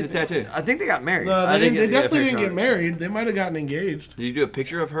engaged. Did you see the tattoo? I think they got married. No, I they didn't get a definitely picture didn't get of married. They might have gotten engaged. Did you do a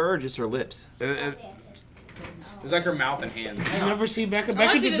picture of her or just her lips? it. It's like her mouth and hands. You never see Becca.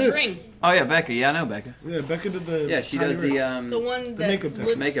 Unless Becca he did does this. ring. Oh yeah, Becca. Yeah, I know Becca. Yeah, Becca did the. Yeah, she tiny does ring. The one that makeup tattoo.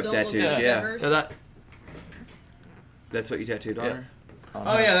 lips Makeup don't look tattoos, like yeah. hers. Yeah, that, That's what you tattooed on Yeah. her?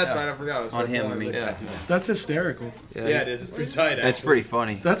 Oh yeah, that's right. I forgot. It was On her him, porn, I mean. but- Yeah. That's hysterical. Yeah, it is. It's pretty tight. That's actually. pretty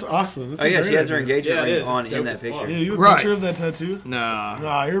funny. That's awesome. That's Oh a yeah, great she has her idea. engagement Yeah, it ring is. on It's in dope that as picture. fuck. Yeah, you have a Right. picture of that tattoo? Nah.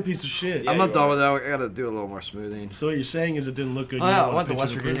 Ah, you're a piece of shit. Yeah, I'm you not done are. with that. I gotta do a little more smoothing. So what you're saying is it didn't look good. Oh you yeah, don't I want went to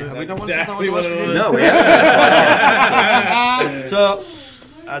West pictures to Virginia. prove Have we it? done one Exactly since I went what to it West was. No, we haven't.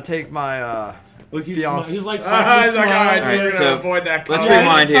 So I take my Look, he's Fiance. he's like He's fucking like, alright, smiling. we're Alright, gonna so avoid that. let's comment.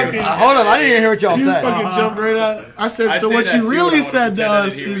 rewind here. Fucking- hold on, I didn't even hear what y'all You said. fucking jumped right out. I said, I so said what that you too, and I really wanted said to to pretend I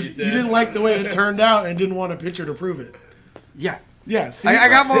us didn't hear what is you you said. didn't like the way it turned out and didn't want a picture to prove it. Yeah, Yeah, see? I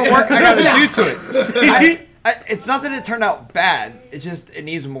got more work I gotta do to it. See? It's not that it turned out bad. It's just it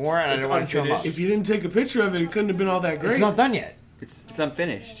needs more, and I It's didn't want to show them up. If you didn't take a picture of it, it couldn't have been all that great. It's not done yet. It's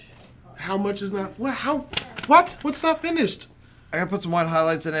unfinished. How much is not? What? How? What? What's not finished? I gotta put some white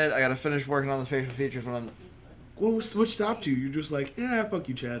highlights in it. I gotta finish working on the facial features when I'm. What stopped you? You're just like, yeah, fuck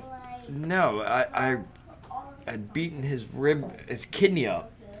you, Chad. No, I'd beaten his kidney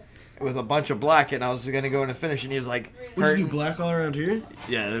up with a bunch of black, and I was gonna go in and finish, and he was like, What did you do? hurting. Black all around here?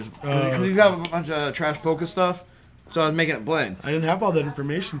 Yeah, there's because he's got a bunch of trash polka stuff, so I was making it blend. I didn't have all that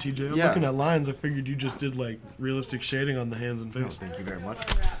information, TJ. I'm Yeah. looking at lines. I figured you just did like realistic shading on the hands and face. Thank you very much.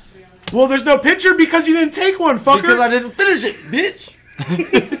 Well, there's no picture because you didn't take one, fucker. Because I didn't finish it, bitch.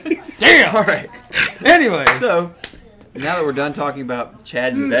 Damn. All right. Anyway, So now that we're done talking about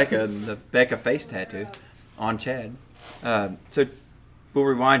Chad and Becca, the Becca face tattoo on Chad, so we'll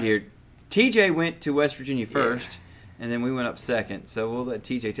rewind here. TJ went to West Virginia first, and then we went up second. So we'll let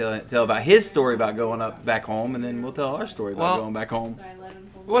TJ tell about his story about going up back home, and then we'll tell our story about Well, going back home.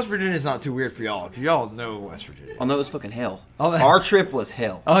 West Virginia's not too weird for y'all because y'all know West Virginia. Oh no, it was fucking hell. Oh, Our trip was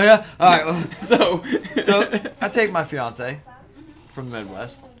hell. Oh yeah. All right. Well, So I take my fiance from the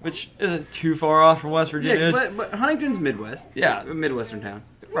Midwest, which isn't too far off from West Virginia. yeah, but Huntington's Midwest. Yeah. A Midwestern town.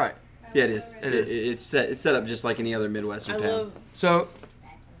 Right. Yeah, it is. It is. It's set up just like any other Midwestern I town. love. So,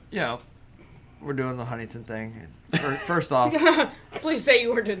 we're doing the Huntington thing. First off, Please say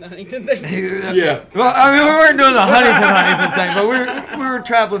you were doing the Huntington thing. Yeah. well, I mean, we weren't doing the Huntington thing, but we were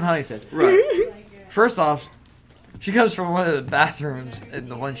traveling Huntington. Right. First off, she comes from one of the bathrooms in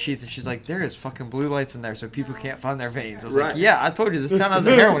the one sheets, and she's like, "There is fucking blue lights in there, so people can't find their veins." I was Right. like, "Yeah, I told you this town has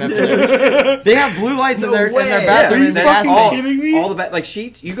a heroin epidemic. They have blue lights in their Yeah. bathroom." Are you and they fucking ask- kidding me? All the like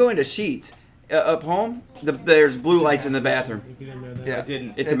Sheets. You go into Sheets up home. There's blue lights in the bathroom. If you didn't know that. Yeah. I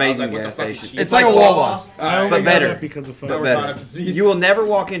didn't. It's I was amazing like, what the gas fuck is station. Sheets? It's like a Wawa. I only But know better. that because of But photos. We're better. caught up to speed. You will never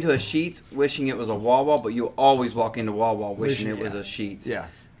walk into a Sheets wishing it was a Wawa, but you'll always walk into Wawa wishing it was a Sheets. Yeah.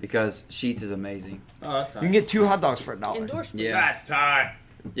 Because Sheets is amazing. Oh, that's You tight. can get 2 hot dogs for $1. Endorsement. Yeah. That's tight.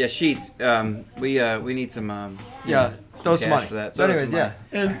 Yeah, Sheets. We need some. Yeah, throw some cash money. for that. So Throw anyways, some yeah.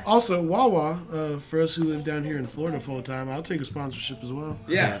 And also, Wawa, for us who live down here in Florida full time, I'll take a sponsorship as well.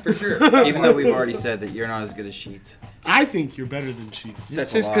 Yeah, for sure. Even though we've already said that you're not as good as Sheets. I think you're better than Sheets. It's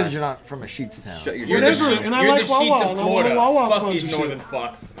That's just a lie. because you're not from a Sheets town. Shut your You're dirty the, Whatever, mouth. and I you're like the Wawa, Sheets and of I want a Florida. Wawa Fuck these sponsorship. northern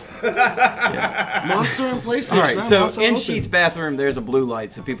fucks. Monster and PlayStation. All right, I'm so also in open. Sheets' bathroom, there's a blue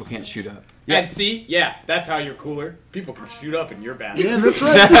light so people can't shoot up. Yeah. And see, yeah, that's how you're cooler. People can shoot up in your bathroom. Yeah, that's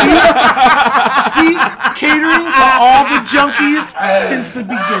right. See, catering to all the junkies since the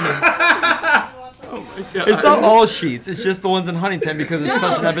beginning. It's not all Sheets. It's just the ones in Huntington because it's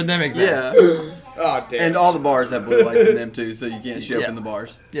such an epidemic there. Yeah. Oh, damn. And all the bars have blue lights in them too, so you can't shoot Yeah. up in the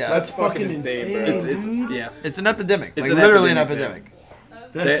bars. Yeah. That's fucking fucking insane, insane. bro. It's yeah. It's an epidemic. It's Like an literally epidemic, an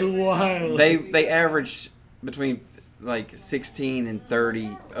epidemic. That's They- wild. They average between like 16 and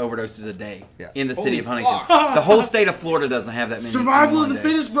 30 overdoses a day Yeah. in the city of Holy Huntington. fuck. The whole state of Florida doesn't have that many. Survival in of the one day.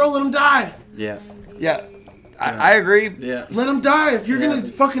 fittest, bro. Let them die. Yeah. Yeah. I agree. Yeah. Let them die. If you're Yeah. gonna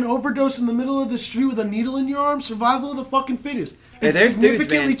fucking overdose in the middle of the street with a needle in your arm, survival of the fucking fittest. Hey, It's there's dudes,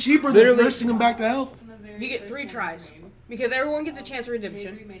 significantly man. cheaper than Literally- nursing them back to health. You get 3 tries because everyone gets a chance of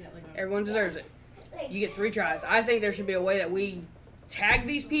redemption. Everyone deserves it. You get 3 tries. I think there should be a way that we tag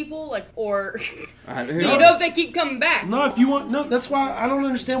these people, like, or Who do you knows? know if they keep coming back? No, if you want, no, that's why I don't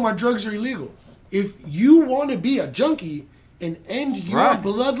understand why drugs are illegal. If you want to be a junkie and end your Right.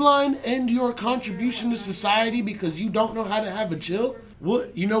 bloodline and your contribution to society because you don't know how to have a chill,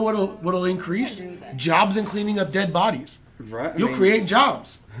 what you know what'll increase? Jobs and cleaning up dead bodies. Right. I You'll mean, create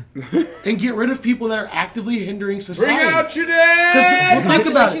jobs and get rid of people that are actively hindering society. Bring out your Because day! think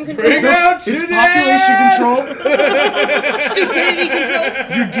about it. Population control. Bring out your It's day! population control. Stupidity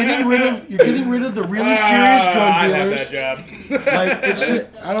control. You're getting rid of the really serious drug I have dealers. that job. Like it's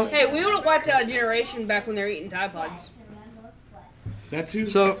just I don't. Hey, we would have wiped out a generation back when they were eating Tide Pods. That too.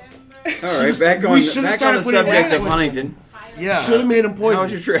 So, All right, Should've- back we on should've back on started the putting subject of liquids. Huntington. yeah. should have made him How poison.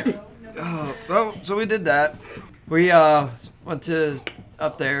 was your trip? Well, so we did that. We went to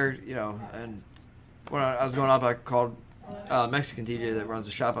up there, and when I was going up, I called Mexican TJ that runs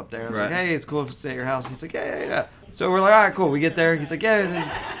the shop up there. I was like, Right. "Hey, it's cool if I stay at your house." He's like, "Yeah." So we're like, "All right, cool." We get there. He's like, "Yeah, there's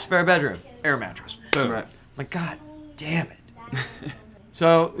a spare bedroom, air mattress." Boom. Right. I'm like, "God damn it!"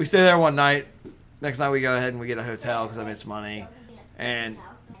 So we stay there one night. Next night we go ahead and we get a hotel because I made some money, and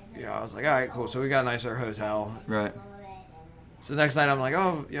I was like, "All right, cool." So we got a nicer hotel. Right. So next night I'm like,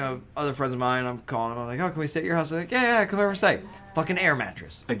 oh, other friends of mine, I'm calling them. I'm like, oh, can we stay at your house? They're like, yeah, come over and stay. Fucking air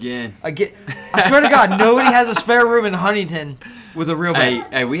mattress. Again. I swear to God, nobody has a spare room in Huntington with a real bed.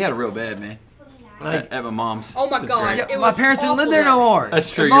 Hey, we had a real bed, man. At my mom's. Oh my It was God. great. It My was parents didn't live awful there no there. more.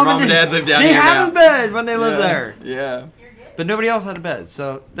 That's true. And Your mom and dad live down They here had now. a bed when they lived Yeah. there. Yeah. But nobody else had a bed.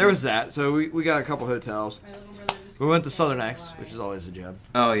 So there was that. So we got a couple hotels. We went to Southern X, which is always a gem.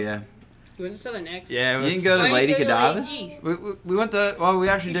 Oh yeah. You went to Southern X. Yeah, You didn't go to Why Lady you go to Godiva's? Lady G? we went to, well, we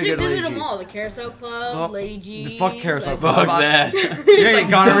actually You did should go to visit Lady them G. all. The Carousel Club, Well, Lady G. fuck Carousel like- Club. Fuck that. You ain't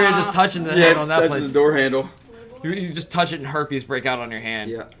gonorrhea just touching the hand on that touch place. the door handle. You just touch it and herpes break out on your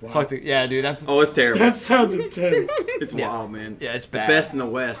hand. Yeah. Fuck the, yeah, dude. Oh, it's terrible. That sounds intense. It's wild, man. Yeah, it's The bad. best in the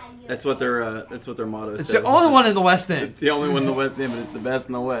West. That's what their motto It's says. the only one in the West End. It's the only one in the West End, but it's the best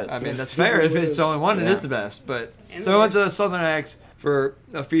in the West. I mean, Best that's in fair. the If it's West. the only one, it Yeah. is the best. But And so the I went to worst. Southern X for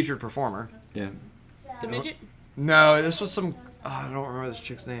a featured performer. yeah. The midget? No, this was some. I don't remember this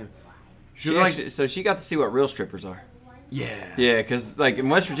chick's name. She She was like, actually, so she got to see what real strippers are. yeah. Yeah, because like in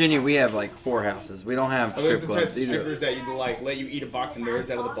West Virginia, we have like 4 houses. We don't have Are strip those the types clubs of either. strippers that you like let you eat a box of nerds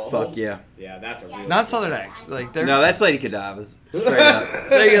out of the ball? Fuck yeah. Yeah, that's a real. Not Southern X. Like they're. No, that's Lady Godiva's. Straight up.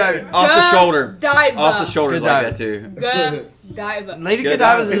 They get out. Off the shoulder. Dive Off the shoulders Good like dive. that too. Good Godiva. Lady Godiva.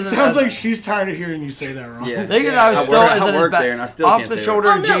 Godiva's It isn't sounds as- like she's tired of hearing you say that wrong. Yeah. Lady Godiva I still work- I isn't as work bad. there and I still Off can't the say it. shoulder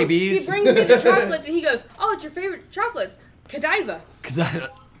Oh no! JB's. He brings me the chocolates and he goes, "Oh, it's your favorite chocolates, Godiva."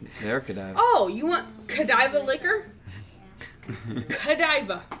 They're Godiva. Oh, you want Godiva liquor?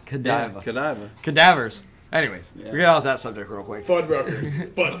 Godiva. Godiva. Godiva. Cadavers. Anyways, Yeah. we get off that subject real quick.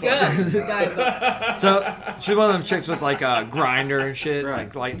 Fuddruckers. Butt Good. fuckers. Godiva. So she's one of them chicks with like a grinder and shit, Right.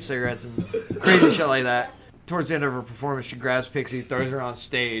 like lighting cigarettes and crazy shit like that. Towards the end of her performance, she grabs Pixie, throws her on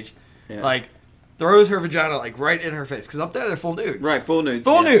stage, Yeah. like throws her vagina like right in her face. Because up there they're full nude, Right, full nude.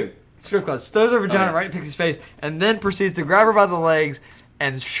 full nude. Strip club throws her vagina yeah. right in Pixie's face, and then proceeds to grab her by the legs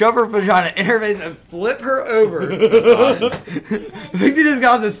and shove her vagina in her face and flip her over. That's awesome. Pixie just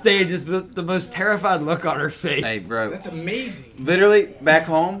got on the stage, just with the most terrified look on her face. Hey, bro. That's amazing. Literally, back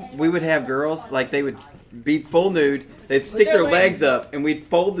home, we would have girls, like, they would be full nude. They'd stick their their legs legs up, and we'd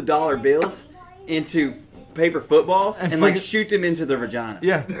fold the dollar bills into paper footballs And and like, flick it- shoot them into their vagina.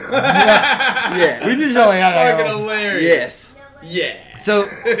 Yeah, Yeah. we just only had that. Fucking girl. hilarious. Yes. Yeah. So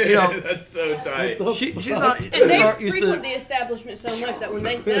you know, That's so tight. she's not. And they not used frequent to. the establishment so much that when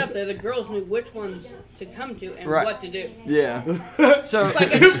they sit up there, the girls knew which ones to come to and Right. what to do. Yeah. So It's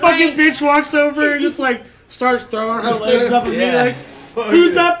like a This fucking train. bitch walks over and just like starts throwing her legs up at me Yeah. like,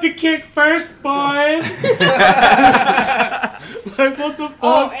 who's up to kick first, boys? Like, what the fuck?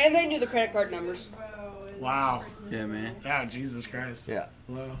 Oh, and they knew the credit card numbers. Wow. Yeah, man. Yeah, Jesus Christ. yeah.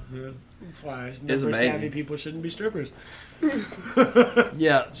 Well, yeah. That's why It's never amazing. savvy people shouldn't be strippers.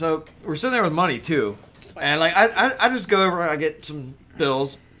 Yeah, so we're sitting there with money too, and like I just go over, I get some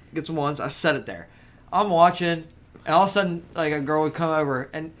bills, get some ones, I set it there. I'm watching, and all of a sudden like a girl would come over,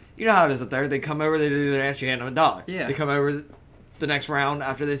 and you know how it is up there. They come over, they do their dance, you hand them $1. Yeah. They come over the next round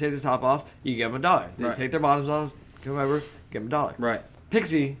after they take the top off, you give them $1. They Right. take their bottoms off, come over, give them $1. Right.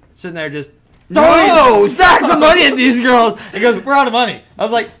 Pixie sitting there just No! stacks of money at these girls. And goes, we're out of money. I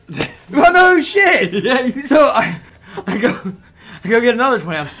was like, well, no shit. Yeah. So I go get another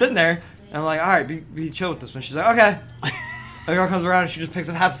 20. I'm sitting there and I'm like, all right, be chill with this one. She's like, okay. The girl comes around and she just picks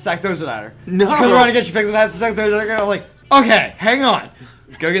up half the stack, throws it at her. No. She comes around again, she picks up half the stack, throws it at her. I'm like, okay, hang on.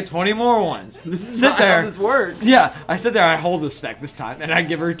 Go get 20 more ones. This is Sit not there. how this works. Yeah, I sit there, I hold the stack this time, and I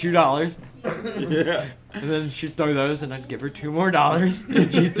give her $2. Yeah. And then she'd throw those, and I'd give her $2 more,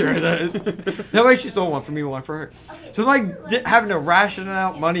 and she'd throw those. That way she stole one for me, one for her. So I'm like having to ration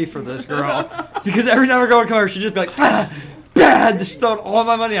out money for this girl, because every time a girl would come over, she'd just be like, bad, just throwing all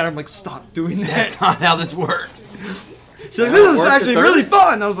my money at her. I'm like, stop doing that. That's not how this works. She's like, How this it is works at actually really Thirst?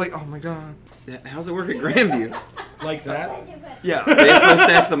 fun. I was like, oh my god. Yeah, how's it work at Grandview? Like that? Yeah. They have those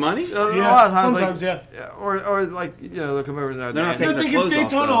stacks of money? A lot Yeah, of times, sometimes, like, or like, you know, they'll come over and They're not I taking their think it's clothes off,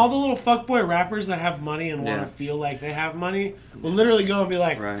 Daytona, though. all the little fuckboy rappers that have money and want Yeah. to feel like they have money will literally go and be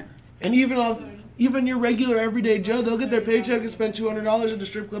like, Right. and even your regular everyday Joe, they'll get their paycheck and spend $200 at the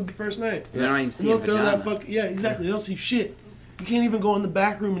strip club the first night. They're not even And seeing they'll throw that vagina. yeah, exactly. They don't see shit. You can't even go in the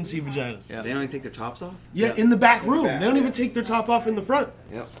back room and see vaginas. They don't even take their tops off? Yeah, in the back room. They don't even take their top off in the front.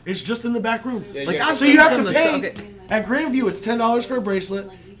 Yep. It's just in the back room. Like, I've So seen you have some to of the pay. stuff- okay. At Grandview, it's $10 for a bracelet,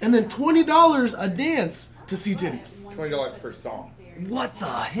 and then $20 a dance to see titties. $20 per song. What the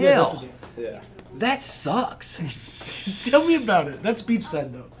Yeah, that's a hell? dance. Yeah. That sucks. Tell me about it. That's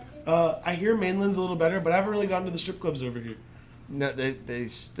beachside though. I hear mainland's a little better, but I haven't really gotten to the strip clubs over here. No, they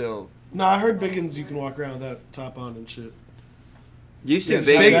still. No, I heard Biggins you can walk around with that top on and shit. Used to Yeah, Big.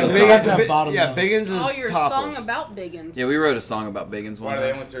 Big- Biggins. Big- have to have bottoms yeah, on. Biggins is Oh, your topless. song about Biggins. Yeah, we wrote a song about Biggins Why one do they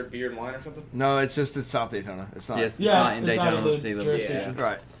time. only serve beer and wine or something? No, it's just it's South Daytona. It's not. Yes, it's Yeah, not it's in out Daytona. of the Sea Level. jurisdiction.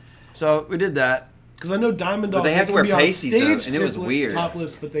 Right. So we did that. Because I know Diamond But Dogs they have to can wear be on pasties, though, stage and it was weird.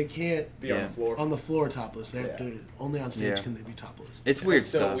 topless, but they can't Be on Yeah. the floor. on the floor topless. They have to only on stage Yeah. can they be topless. It's weird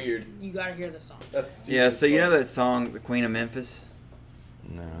That's so stuff. weird. You gotta hear the song. That's stupid Yeah, as so you fuck. know that song, The Queen of Memphis?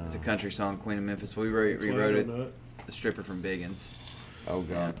 No. It's a country song, Queen of Memphis. We That's why I rewrote don't it, know it. The Stripper from Biggins. Oh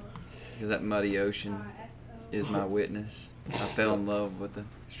god. Because that muddy ocean is my witness. I fell in love with the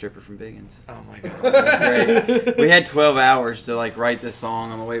stripper from Biggins. Oh my god. Great. We had 12 hours to like write this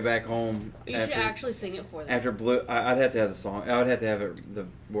song on the way back home. You should actually sing it for them. After Blue, I'd have to have the song. I would have to have the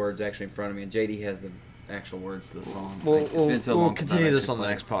words actually in front of me. And JD has the actual words to the song. We'll, Like, it's been so long. we'll since continue I've this on actually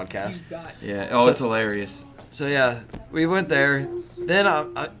the next podcast. You got to. Yeah. Oh, it's hilarious. So yeah, we went there. Then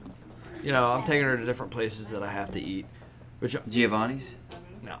I'm taking her to different places that I have to eat. Which Giovanni's.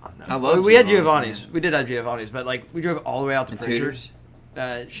 no. I love We had Giovanni's, Giovanni's. We did have Giovanni's, but like we drove all the way out to And Pritchard. Tutors.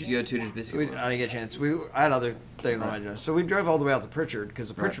 Did She, you go to Tutors Biscuit? I didn't get a chance. I had other things on my agenda, so we drove all the way out to Pritchard because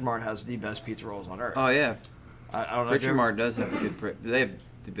the Pritchard Mart has the best pizza rolls on earth. Oh yeah. I don't know. if you Pritchard ever- Mart does have the good. They have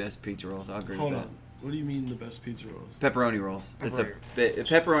the best pizza rolls. I agree Hold with on. What do you mean the best pizza rolls? Pepperoni rolls. The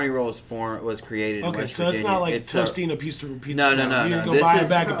pepperoni rolls was created in Okay, West so Virginia. it's not like It's toasting a pizza roll. No. You can go This buy a is-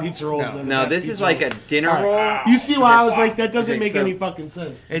 bag of pizza rolls. and then the No, best this is pizza like roll. a dinner All roll. right. You see why I was like, that doesn't Okay, make so- any fucking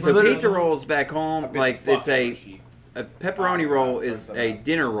sense. It's For literally- pizza rolls back home, like it's a pepperoni roll is a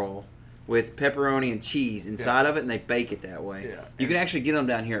dinner roll with pepperoni and cheese inside of it, and they bake it that way. Yeah. You can actually get them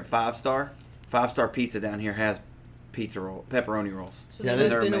down here at 5 Star. 5 Star Pizza down here has pepperoni rolls. So Yeah, they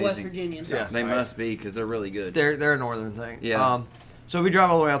they're must have been a West amazing. Virginian. Yeah. They must be because they're really good. They're a northern thing. Yeah. So we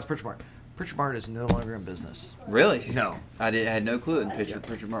drive all the way out to Pritchard Mart. Pritchard Mart is no longer in business. Really? No. I had no clue it.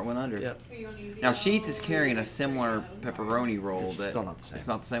 Pritchard Mart went under. Yep. Now Sheets is carrying a similar pepperoni roll. It's that still not the same. It's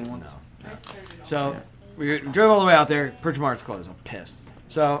not the same one. So we drove all the way out there. Pritchard Mart's closed. I'm pissed.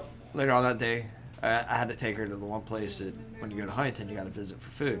 So later on that day, I had to take her to the one place that when you go to Huntington, you got to visit for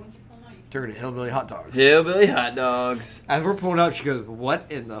food. Took her to Hillbilly Hot Dogs. Hillbilly hot dogs. As we're pulling up, she goes, "What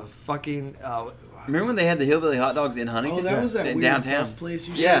in the fucking?" Remember when they had the hillbilly hot dogs in Huntington? Oh, that was that in weird downtown bus place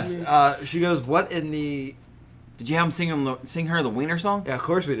you Yes. showed me? She goes, "What in the?" Did you have them sing her the Wiener song? Yeah, of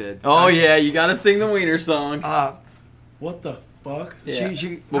course we did. Oh yeah, you gotta sing the Wiener song. What the fuck? Yeah.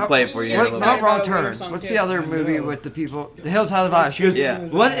 She We'll play it for you. in a What, little not bit. wrong About a Wiener turn. song, What's too. the other movie know. with the people? The Hills Have Eyes. She goes, Yeah.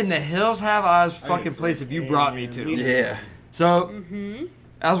 "What in the Hills Have Eyes fucking place have you brought me to?" Yeah. So,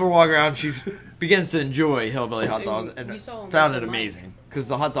 as we're walking around, she begins to enjoy Hillbilly Hot Dogs You and saw him found with it the mic. amazing because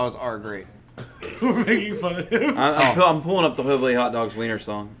the hot dogs are great. We're making fun of him. I'm pulling up the hillbilly hot dogs Wiener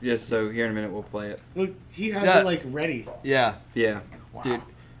song just so here in a minute we'll play it. Look, he has Yeah. it like ready. Yeah, Yeah. dude.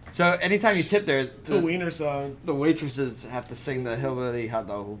 So anytime you tip there, The wiener song. the waitresses have to sing the Hillbilly Hot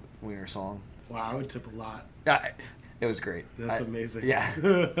Dog Wiener song. Wow, I would tip a lot. Yeah, it was great. That's amazing. Yeah. You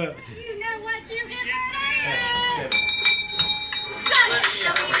know what you get ready.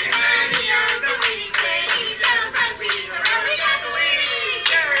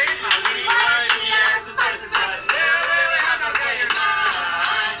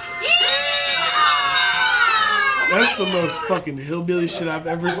 That's the most fucking hillbilly shit I've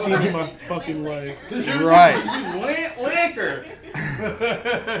ever seen in my fucking life. Right. Liquor.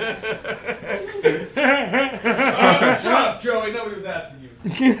 Shut up, Joey. Nobody was asking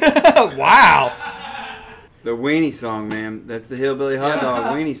you. Wow. The weenie song, man. That's the hillbilly hot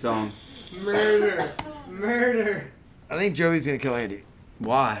dog weenie song. Murder. I think Joey's gonna kill Andy.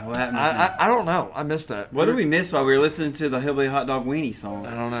 Why? What happened? I don't know. I missed that. What did we miss while we were listening to the hillbilly hot dog weenie song?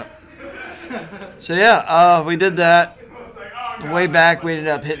 I don't know. So yeah, we did that. Way back, we ended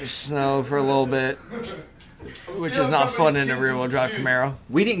up hitting snow for a little bit, which is not fun in a rear-wheel drive Camaro.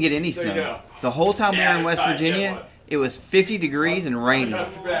 We didn't get any So you snow. know. The whole time we were in Yeah, West it's Virginia, hot, it was 50 degrees and rainy.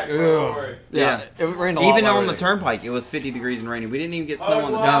 Ugh. Yeah, it rained a lot. Even while on we the were turnpike, it was 50 degrees and rainy. We didn't even get snow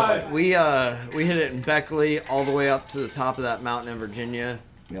on the there. No, we hit it in Beckley all the way up to the top of that mountain in Virginia.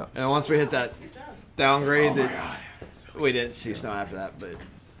 Yeah. And once we hit that downgrade, we didn't see snow after that. But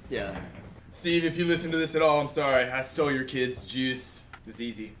yeah, Steve, if you listen to this at all, I'm sorry. I stole your kid's juice. It was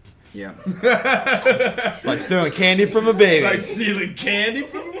easy. Yeah. like stealing candy from a baby. Like stealing candy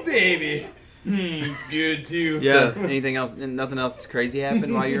from a baby. It's good too. Yeah. So, anything else? Nothing else crazy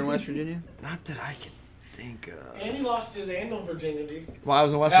happened while you were in West Virginia? Not that I can think of. And he lost his anal virginity. While I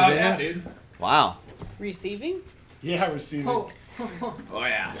was in West Hell Virginia. yeah, dude. Wow. Receiving? Yeah, I received Oh. it. Oh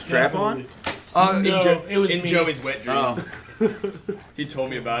yeah. Strap on? No, it was in me. Joey's wet dreams. Oh. He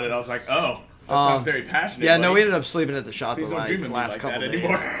told me about it. I was like, oh, that Um, sounds very passionate. Yeah, no, buddy. we ended up sleeping at the shop Please the don't dream of me last like couple that days.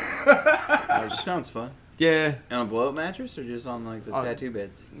 anymore. Sounds fun. Yeah. On a blow up mattress or just on like the tattoo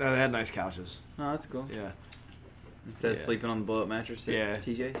beds? No, they had nice couches. Oh, that's cool. Yeah. Instead of Yeah. sleeping on the blow up mattress at Yeah.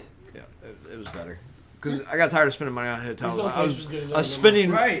 TJ's? Yeah, it was better. Because I got tired of spending money on hotels. These don't I taste was, as good as I was I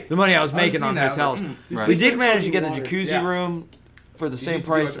spending Right. the money I was I've making seen on that. hotels. These We taste did like manage to fucking get a water. jacuzzi Yeah. room for the same used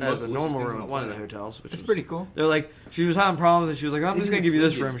to be price like the most as a delicious normal things room on at one of the planet. hotels. Which That's was pretty cool. They're like, she was having problems and she was like, I'm just going to give you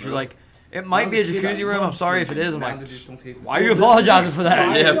this room. She's like, it might be a jacuzzi room. I'm sorry if it is. I'm like, why are you apologizing for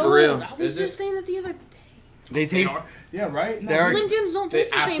that? Yeah, for real. I was just saying that the other day. They They taste. are. Yeah, right? They're- Slim Jims don't They taste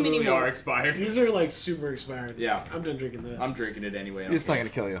the same absolutely anymore. are expired. These are like super expired. Yeah. I'm done drinking that. I'm drinking it anyway. It's not going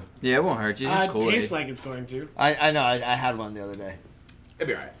to kill you. Yeah, it won't hurt you. Just It cool. tastes like it's going to. I know. I had one the other day. It'll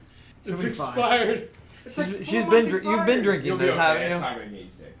be alright. It's expired. You've been drinking You'll be this, okay. haven't It's you? not gonna get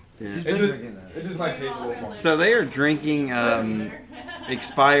you sick. Yeah. It just might taste a little funny. So they are drinking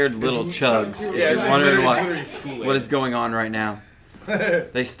expired little chugs. If Yeah, you're it's wondering literally Kool-Aid. what is going on right now.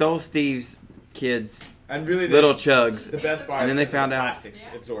 They stole Steve's kids' And really, little chugs. the best part And then they is the found out- plastics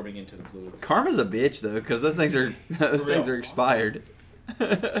absorbing into the fluids. Karma's a bitch though, because those things are expired.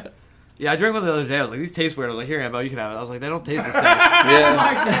 Yeah, I drank one the other day. I was like, these taste weird. I was like, here, Annabelle, you can have it. I was like, they don't taste the same.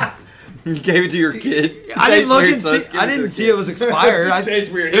 Yeah. You gave it to your kid. I didn't look and so let's see. give I to didn't the see kid. it was expired. It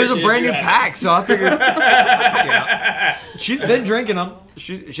tastes weird. It was a Here, brand you new do pack, so I figured. Yeah. She's been drinking them.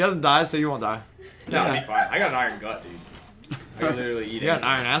 She hasn't died, so you won't die. No, I'll be fine. I got an iron gut, dude. I can literally eat You got it. an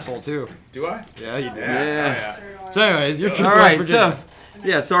iron asshole too. Do I? Yeah, you do. Yeah. So, anyways, your trip All to right, West so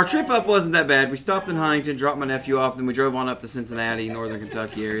Virginia. so our trip up wasn't that bad. We stopped in Huntington, dropped my nephew off, then we drove on up to Cincinnati, Northern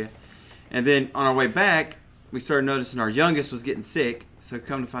Kentucky area, and then on our way back, we started noticing our youngest was getting sick. So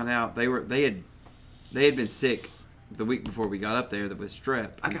come to find out, they had been sick the week before we got up there with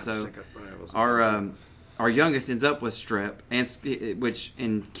strep, and so our youngest ends up with strep, and which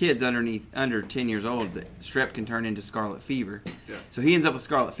in kids under 10 years old, the strep can turn into scarlet fever. Yeah. So he ends up with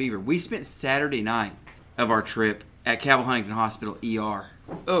scarlet fever. We spent Saturday night of our trip at Cabell Huntington Hospital ER.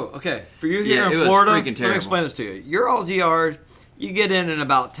 Oh, okay. For you here Yeah, it in was Florida, freaking let me terrible. explain this to you. Your all's ER, you get in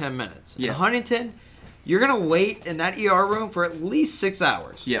about 10 minutes. Yeah. In Huntington, you're going to wait in that ER room for at least 6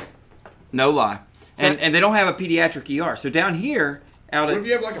 hours. Yep. No lie. And they don't have a pediatric ER. So down here, out What at if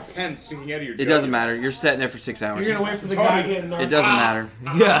you have like a pen sticking out of your it doesn't matter. You're sitting there for 6 hours. You're gonna wait for the guy getting It doesn't matter.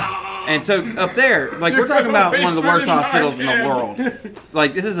 Yeah. And so up there, like we're talking about one of the worst hospitals in the world.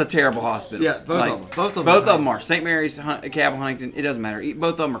 Like this is a terrible hospital. Yeah, both of them. Both of them are. St. Mary's, Cabell Huntington. It doesn't matter.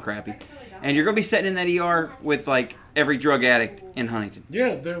 Both of them are crappy. And you're gonna be sitting in that ER with like every drug addict in Huntington.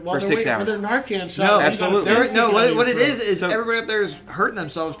 Yeah, they're For 6 waiting hours. for their Narcan shot. No, You got a absolutely. pen sticking out of What your it throat. is So- everybody up there is hurting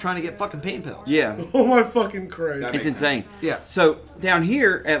themselves trying to get fucking pain pills. Yeah. Oh my fucking Christ! It's insane. Yeah. So down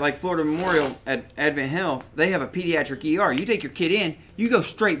here at like Florida Memorial at Advent Health, they have a pediatric ER. You take your kid in, you go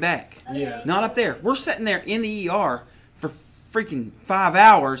straight back. Yeah. Not up there. We're sitting there in the ER for freaking 5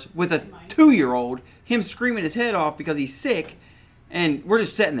 hours with a 2-year-old, him screaming his head off because he's sick, and we're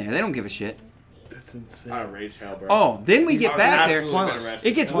just sitting there. They don't give a shit. That's insane. I raised hell, bro. Oh, then we get back there. Absolutely been arrested.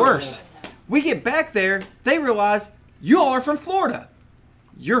 It gets worse. We get back there, they realize you all are from Florida.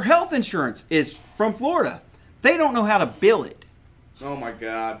 Your health insurance is from Florida. They don't know how to bill it. Oh my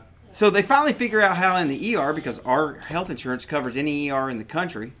god. So they finally figure out how in the ER, because our health insurance covers any ER in the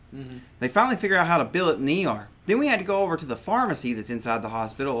country, they finally figure out how to bill it in the ER. Then we had to go over to the pharmacy that's inside the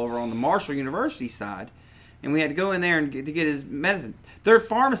hospital over on the Marshall University side, and we had to go in there and to get his medicine. Their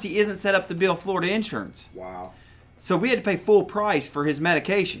pharmacy isn't set up to bill Florida insurance. Wow. So we had to pay full price for his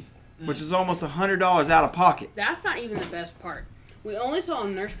medication, which is almost $100 out of pocket. That's not even the best part. We only saw a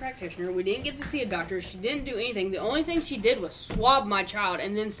nurse practitioner. We didn't get to see a doctor. She didn't do anything. The only thing she did was swab my child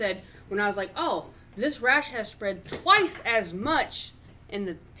and then said, when I was like, oh, this rash has spread twice as much in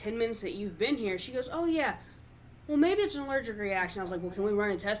the 10 minutes that you've been here. She goes, oh, yeah. Well, maybe it's an allergic reaction. I was like, well, can we run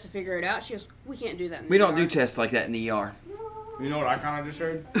a test to figure it out? She goes, we can't do that in the We don't ER." do tests like that in the ER. You know what I kind of just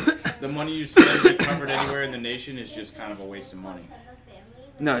heard? The money you spend to get covered anywhere in the nation is just kind of a waste of money.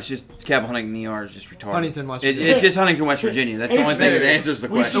 No, it's just Cabell Huntington ER is just retarded. Huntington, West Virginia. It's just Huntington, West Virginia. That's the only thing that answers the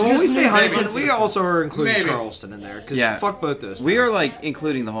We question. So when we Just say maybe- Huntington, we also are including Maybe. Charleston in there. Because Yeah. fuck both those. We towns. are like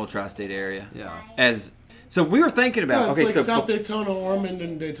including the whole tri-state area. Yeah. So we were thinking about No, it's okay, like so South Daytona, Ormond,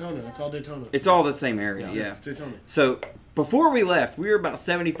 and Daytona. It's all Daytona. it's all the same area, yeah. It's Daytona. So before we left, we were about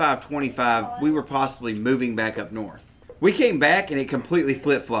 75-25. We were possibly moving back up north. We came back and it completely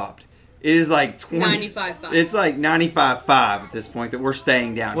flip-flopped. It is like 95.5. It's like 95.5 at this point that we're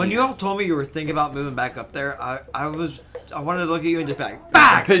staying down When here. you all told me you were thinking about moving back up there, I wanted to look at you and just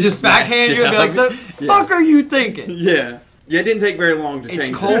back, just backhand you and be like, the fuck are you thinking? Yeah, it didn't take very long to change.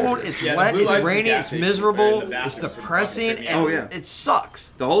 It's cold, it's Yeah, the wet, blue lights it's in the rainy, gas it's station or miserable, in the it's bathrooms are depressing, fucking and Oh, yeah. it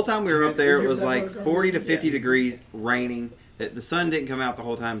sucks. The whole time we were up there, it was like 40 to 50 degrees, raining. The sun didn't come out the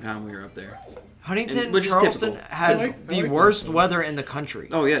whole time we were up there. Huntington, which is Charleston typical. has I like the that. worst weather in the country.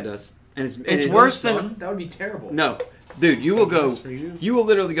 Oh yeah, it does. And It's worse than Son, that would be terrible. No, dude, you will go. That's for you. You will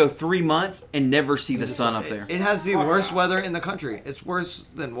literally go 3 months and never see the sun up there. It has the worst weather in the country. It's worse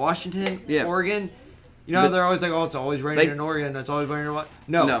than Washington, Yeah. Oregon. You know, But they're always like, oh, it's always raining they- in Oregon. It's always raining in what?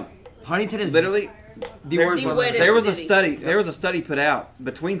 No. No. Huntington is Literally, the there- worst The weather. wettest there was a city. study. There was a study put out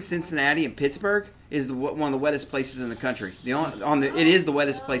between Cincinnati and Pittsburgh is one of the wettest places in the country. It is the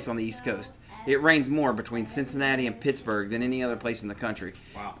wettest place on the East Coast. It rains more between Cincinnati and Pittsburgh than any other place in the country.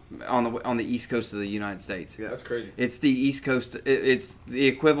 Wow. On the East Coast of the United States. Yeah, that's crazy. It's the East Coast. It's the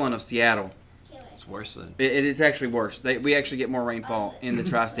equivalent of Seattle. It's worse than. It's actually worse. We actually get more rainfall in the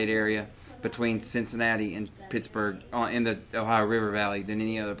tri-state area between Cincinnati and Pittsburgh in the Ohio River Valley than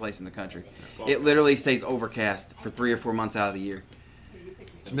any other place in the country. It literally stays overcast for 3 or 4 months out of the year.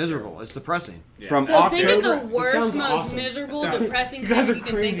 It's miserable. It's depressing. From So think of October. the worst, sounds most awesome. miserable, That sounds- depressing You guys thing are you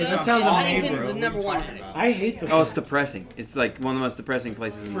can crazy. think of. That sounds Huntington's amazing. the number one. I hate the Oh, sun. it's depressing. It's like one of the most depressing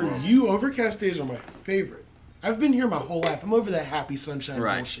places in the For world. you, overcast days are my favorite. I've been here my whole life. I'm over that happy sunshine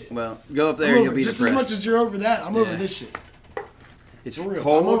Right. bullshit. Well, go up there I'm and over you'll be just depressed. as much as you're over that. I'm over Yeah. this shit. It's For real.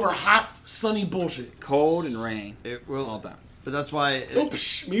 cold. I'm over hot, sunny bullshit. Cold and rain. It will. All the time. But that's why. Oh,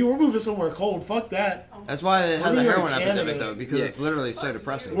 psh, me, we're moving somewhere cold. Fuck that. That's why it has We're a moving to heroin Canada. epidemic though, because Yeah. it's literally so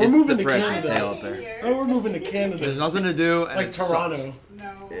depressing. We're It's moving to depressing as Canada. hell up there. Oh, we're moving to There's Canada. nothing to do. And Like it sucks. Toronto.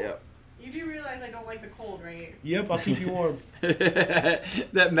 No. Yeah. You do realize I don't like the cold, right? Yep, I'll keep you warm.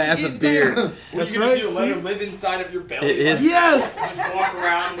 That massive beard. What That's are you gonna right, do? see? Let him live inside of your belly? It is. Yes! Just walk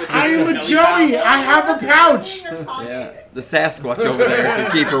around with I this am a belly Joey! button? I have a pouch! Yeah. The Sasquatch over there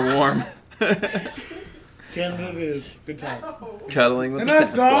can keep her warm. Canada it is. Good time. Cuddling with And the I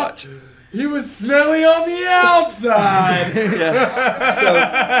thought- Sasquatch. He was smelly on the outside. Yeah. So,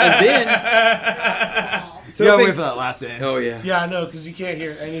 and then. You gotta wait for that laugh, Dan. Oh yeah. Yeah, I know, because you can't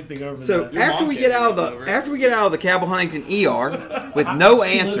hear anything over So that. Your after mom we can't get out of do the that, after we get out of the Cabell Huntington ER with no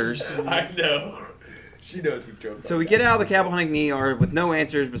She answers. listens. I know. She knows we joke. So we get out of the Cabell Huntington ER with no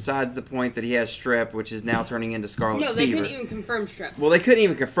answers besides the point that he has strep, which is now turning into scarlet No, they fever. couldn't even confirm strep. Well, they couldn't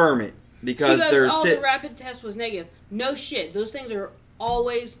even confirm it She because goes, there's oh, the rapid test was negative. No shit. Those things are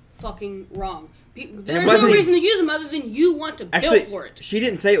always fucking wrong. There's no wasn't reason to use them other than you want to bill actually for it. she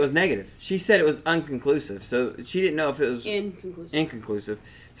didn't say it was negative. She said it was unconclusive. So she didn't know if it was Inconclusive. inconclusive.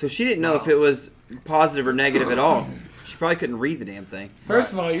 So she didn't know if it was positive or negative at all. She probably couldn't read the damn thing.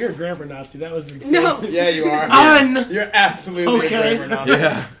 First of all, you're a grammar Nazi. That was insane. No. Yeah, you are. You're absolutely Okay. a grammar Nazi.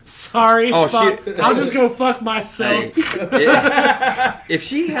 Yeah. Sorry. Oh, fuck. shit. I'll just go fuck myself. If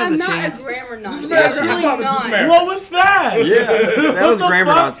she has I'm a not chance. a grammar Nazi. America. I'm I really thought this was not. America. What was that? Yeah, that was What the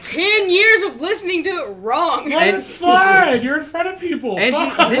grammar fuck? Nazi. 10 years of listening to it wrong. Let And- it slide. You're in front of people. And she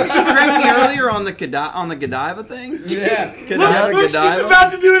Fuck. didn't she correct me earlier on the Godiva thing? Yeah. Godiva, Look, she's Godiva.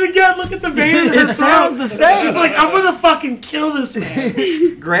 about to do it again. Look at the vein in her It sounds throat. the same. She's like, I'm gonna fucking kill this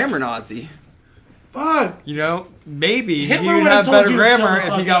man. Grammar Nazi. Fuck. You know, maybe Hitler he would would've have told better you to shut grammar the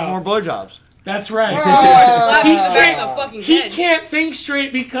if he fuck got up. more blowjobs. That's right. Slap He him back in can't- the fucking He head. can't think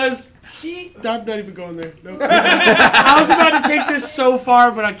straight because I'm not even going there. Nope. I was about to take this so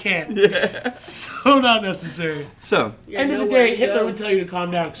far, but I can't. So not necessary. So. End of the nowhere day, to Hitler go. would tell you to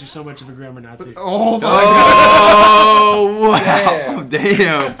calm down because you're so much of a grammar Nazi. Oh my Oh wow! Damn.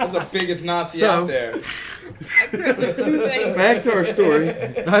 Damn. That's the biggest Nazi So- out there. I corrected 2 things. Back to our story.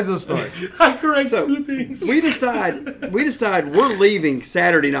 Back to the story. I correct So, 2 things. We decide we're leaving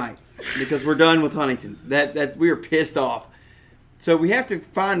Saturday night because we're done with Huntington. That we are pissed off. So we have to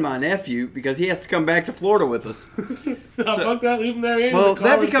find my nephew because he has to come back to Florida with us. No, fuck that. Leave him there. In Well, the car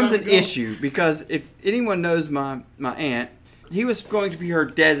that when it's becomes time an to go. issue because if anyone knows my aunt, he was going to be her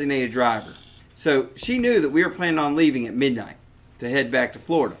designated driver. So she knew that we were planning on leaving at midnight to head back to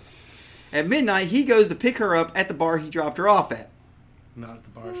Florida. At midnight, he goes to pick her up at the bar he dropped her off at. Not at the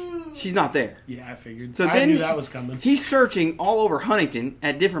bar. She's not there. Yeah, I figured. So I then knew that was coming. He's searching all over Huntington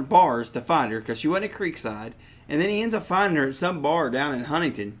at different bars to find her because she went at Creekside. And then he ends up finding her at some bar down in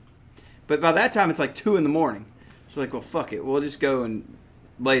Huntington. But by that time, it's like 2 in the morning. She's like, well, fuck it. We'll just go and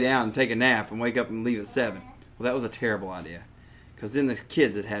lay down and take a nap and wake up and leave at 7. Well, that was a terrible idea. Because then the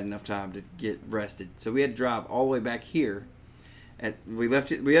kids had had enough time to get rested. So we had to drive all the way back here. We left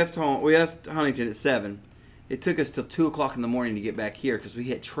Huntington at 7. It took us till 2 o'clock in the morning to get back here because we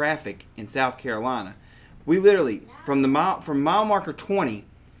hit traffic in South Carolina. We literally, from mile marker 20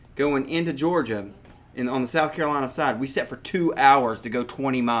 going into Georgia on the South Carolina side, we set for 2 hours to go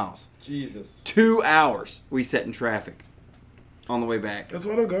 20 miles. Jesus. 2 hours we set in traffic on the way back. That's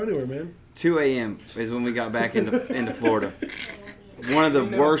why I don't go anywhere, man. 2 a.m. is when we got back into Florida. One of the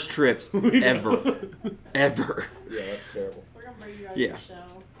worst trips ever. Ever. Yeah, that's terrible. We're gonna bring you out Yeah. of the show.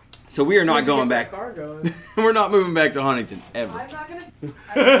 So we are not going back. Car going. We're not moving back to Huntington ever. I'm not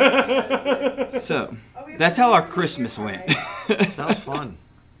gonna. So that's how our Christmas went. Sounds fun.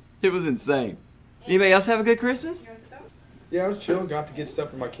 It was insane. Anybody else have a good Christmas? Yeah, I was chill. Got to get stuff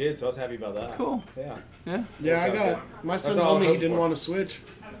for my kids, so I was happy about that. Cool. Yeah. Yeah, I got. My son That's all I told was me he hoping didn't for. want to switch.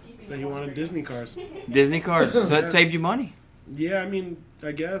 That he wanted Disney cars. Disney cards. So that saved you money. Yeah, I mean,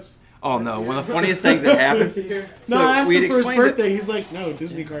 I guess. Oh no! One of the funniest things that happened. No, I asked we'd him for his explained it- birthday. He's like, no,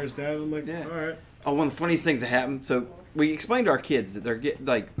 Disney cars, Dad. I'm like, Yeah. all right. Oh, one of the funniest things that happened. So we explained to our kids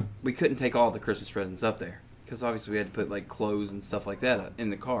that we couldn't take all the Christmas presents up there because obviously we had to put like clothes and stuff like that in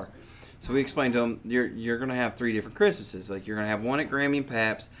the car. So we explained to them, you're gonna have 3 different Christmases. Like you're gonna have one at Grammy and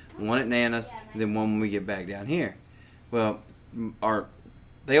Pap's, one at Nana's, and then one when we get back down here. Well,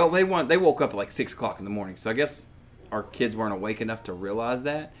 they woke up at like 6 o'clock in the morning. So I guess our kids weren't awake enough to realize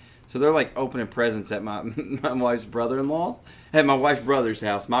that. So they're like opening presents at my wife's brother-in-law's, at my wife's brother's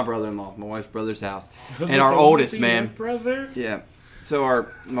house, my brother-in-law, my wife's brother's house, and our So oldest you be man. my brother. Yeah. So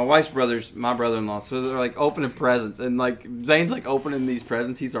my wife's my brother-in-law. So they're like opening presents, and like Zane's like opening these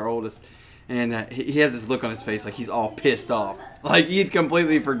presents. He's our oldest, And he has this look on his face like he's all pissed off. Like he'd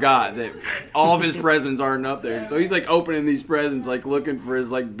completely forgot that all of his presents aren't up there. So he's like opening these presents, like looking for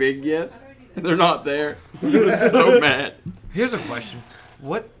his like big gifts. And they're not there. He was so mad. Here's a question.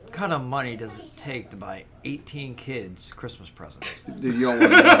 What kind of money does it take to buy 18 kids Christmas presents? Dude, you don't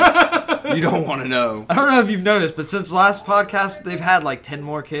want to know. You don't want to know. I don't know if you've noticed, but since the last podcast, they've had like 10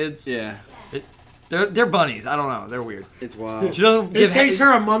 more kids. Yeah. They're bunnies. I don't know. They're weird. It's wild. It takes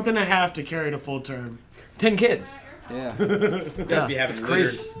her a month and a half to carry the full term. 10 kids. Yeah. Yeah. Be having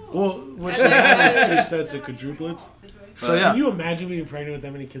crazy. Well, when she has 2 sets of quadruplets. So yeah. Can you imagine being pregnant with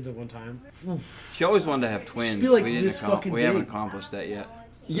that many kids at one time? She always wanted to have twins. Be like we this fucking we haven't big. accomplished that yet.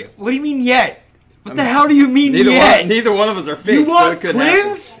 Yeah, what do you mean yet? What the hell do you mean yet? Neither one of us are fixed. You want so it could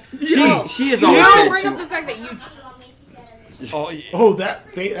twins? Happen. She is You always don't said bring she up the fact that you. Oh,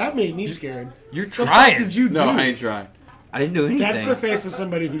 that made me scared. You're What the fuck trying. did you do? No, I ain't trying. I didn't do anything. That's the face of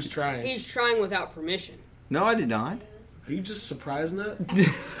somebody who's trying. He's trying without permission. No, I did not. Are you just surprised nut?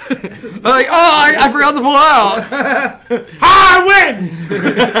 I'm like, I forgot to pull out. I win!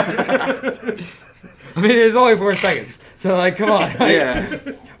 I mean, it's only 4 seconds. So, like, come on. Yeah.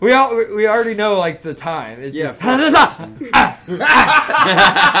 We already know, like, the time. It's Yeah.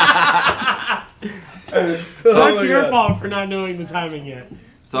 So that's your fault for not knowing the timing yet.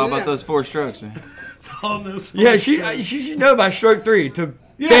 It's all about those 4 strokes, man. It's all in this. Yeah, she should know by stroke 3 to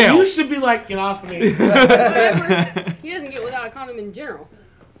Yeah, bail. you should be like, get off of me. Whatever. He doesn't get without a condom in general.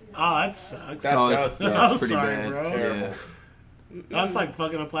 Oh, that sucks. That does. That's I'm pretty sorry, bad. bro. Terrible. That's like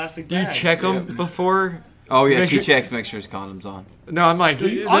fucking a plastic Do you bag. check them before? Oh yeah, Make she sure- checks, make sure his condom's on. No, I'm like, All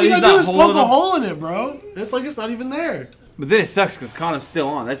he's you not gotta do is holding poke a them. hole in it, bro. It's like it's not even there. But then it sucks because condom's still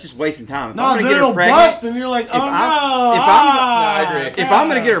on. That's just wasting time. If No, I'm gonna then get her it'll pregnant, bust, and you're like, oh no. I agree. if I'm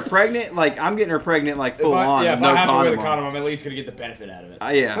gonna get her pregnant, like I'm getting her pregnant like full on Yeah, with if no I have to wear condom the on. condom, I'm at least gonna get the benefit out of it.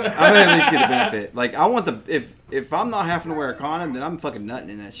 Yeah, I'm gonna at least get the benefit. Like I want the if I'm not having to wear a condom, then I'm fucking nutting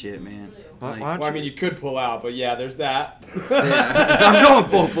in that shit, man. Like, Well, I mean, you could pull out, but yeah, there's that. I'm going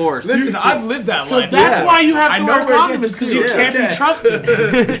full force. Listen, I've lived that So life. that's why you have I to know wear where it condoms, gets because to. you Yeah. can't be trusted.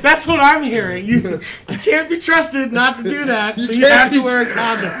 That's what I'm hearing. You can't be trusted not to do that, so you can't have to be wear a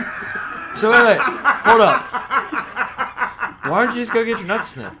condom. So wait, hold up. Why don't you just go get your nuts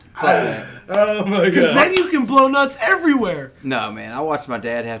snipped? Oh my Because god. then you can blow nuts everywhere. No, man. I watched my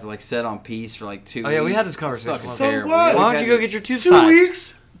dad have to like set on peace for like 2 weeks. Oh, yeah, we had this It's conversation. fucking So terrible. what? Why don't you go get your tooth 2 tied?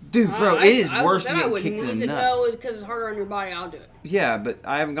 weeks? Dude, bro, it is worse than I getting wouldn't. kicked He in the said nuts. no because it's harder on your body. I'll do it. Yeah, but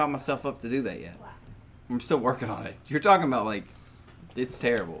I haven't got myself up to do that yet. I'm still working on it. You're talking about like, it's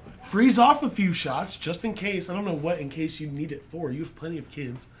terrible. Freeze off a few shots just in case. I don't know what in case you need it for. You have plenty of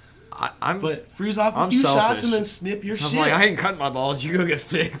kids. But freeze off a I'm few selfish. shots and then snip your I'm shit. like, I ain't cutting my balls. You go get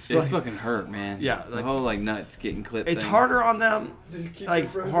fixed. It Like, fucking hurt, man. Yeah, the like- whole like nuts getting clipped. it's thing. harder on them, like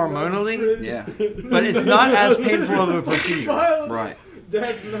hormonally, Yeah, but it's not as painful of a procedure. right.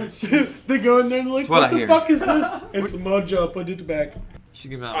 They go in there and like, what what I the hear. fuck is this? It's Mojo. Put it back. She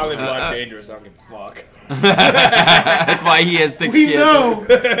give me I live that. life dangerous. I don't give a fuck. That's why he has 6 We kids. know.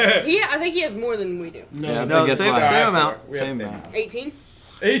 I think he has more than we do. Yeah, No, I guess same- why. same amount. We have Same the amount. 18.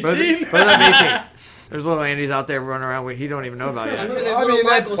 18. But I'm 18. There's little Andy's out there running around with he don't even know about I'm yet. sure there's I little mean,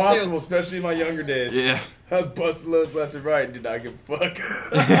 that's Michaels possible, too. especially in my younger days. Yeah. I was busting loads left and right and did not give a fuck.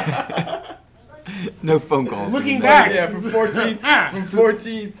 No phone calls. Looking anymore. back. Yeah, from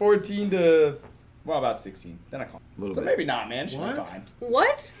 14 to, well, about 16. Then I calmed. A little So bit. maybe not, man. She'll be What? fine.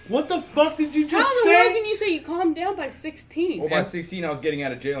 What? What the fuck did you How just in the world say? can you say you calmed down by 16? Well, by 16, I was getting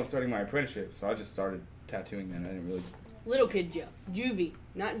out of jail and starting my apprenticeship, so I just started tattooing then. I didn't really. Little kid Joe. Juvie.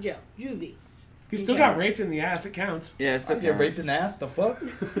 Not Joe. Juvie. He still got raped in the ass. It counts. Yeah, it's I the get raped in the ass. The fuck?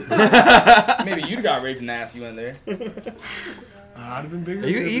 Maybe you got raped in the ass. You in there? I'd have been bigger.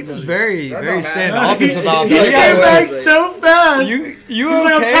 He was very, That very don't matter. standoffish about He came that. back so fast. You He's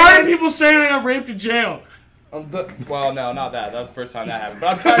like, I'm okay? tired of people saying I got raped in jail. Well, no, not that. That was the first time that happened. But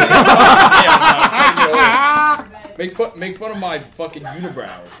I'm tired of getting Make fun of my fucking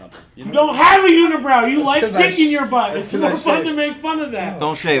unibrow or something. You You know? don't have a unibrow. You like 'cause I kicking your butt. that's It's 'cause I more fun shave. to make fun of that.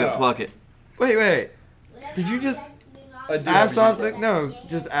 Don't shave it, pluck it. Wait. Did you just I do ask have a not to, no,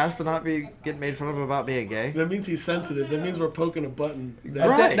 just ask to not be get made fun of about being gay? That means he's sensitive. That means we're poking a button.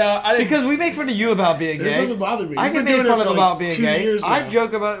 That's it. No, I didn't. Because we make fun of you about being It gay. doesn't bother me. I You've get been made doing fun it of for about like being 2 gay. years I now.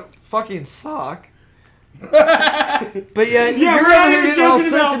 joke about fucking sock. But yet Yeah, you're we're not over even here getting all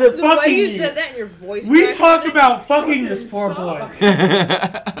joking about sensitive. The way fucking you you. said that in your voice. We cracked talk me. about fucking this poor boy. You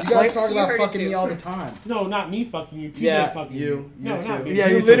guys talk You about heard it fucking me too. all the time. No, not me fucking you. TJ Yeah, fucking you. No, You not too. me. Yeah,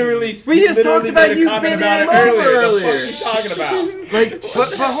 you you literally. We just literally talked about made a you comment bending about him it over The earlier. fuck are you talking about? Like,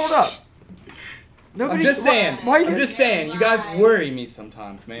 but hold up. I'm just saying. I'm just saying. You guys worry me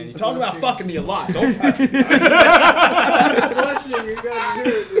sometimes, man. You talk about fucking me a lot. Don't touch me.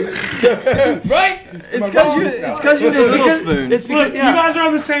 Right? It's because you're the little spoon. It's because, you guys are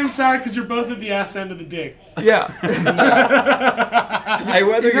on the same side because you're both at the ass end of the dick. Yeah. Hey,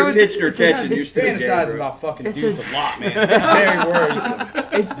 whether you're pitching or catching, you're still fantasize about fucking dudes a lot, man. It's very worrisome.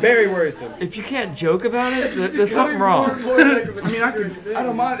 It's very worrisome. If you can't joke about it, there's something wrong. I mean, I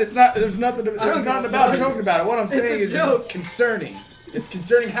don't mind. It's not. There's nothing about joking about it. What I'm saying is, it's concerning. It's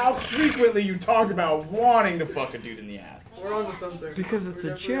concerning how frequently you talk about wanting to fuck a dude in the ass. We're on to something. Because it's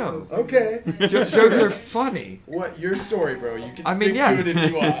a joke. Okay. Jokes are funny. What? Your story, bro. You can I stick mean, yeah. to it if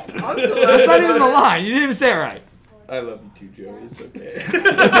you want. That's not even the line. You didn't even say it right. I love you too, Joey. It's okay. You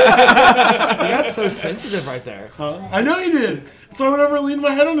got so sensitive right there. Huh? I know you did. So I went over and leaned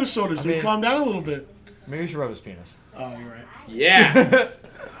my head on his shoulder so he calmed down a little bit. Maybe you should rub his penis. Oh, you're right. Yeah.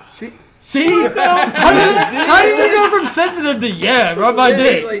 See? How do you go from sensitive to rub my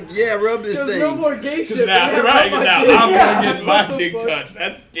dick? Like, rub this thing. No more gay shit. Now I'm gonna get my dick touched.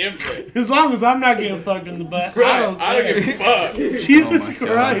 That's different. As long as I'm not getting fucked in the butt, Right. I don't care. give a fuck. Jesus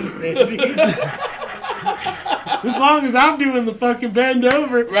Christ, Andy. As long as I'm doing the fucking bend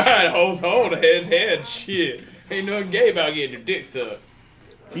over. Right. Hold his head. Shit. Ain't nothing gay about getting your dick sucked.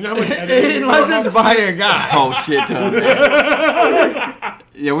 You know how much editing Unless it's by a guy. Oh, shit ton.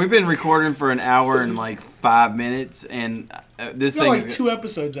 Yeah, we've been recording for an hour and like 5 minutes, and this got thing like 2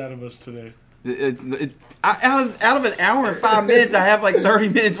 episodes out of us today. Out of an hour and 5 minutes, I have like 30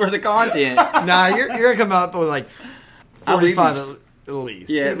 minutes worth of content. Nah, you're gonna come out with like 45 at least.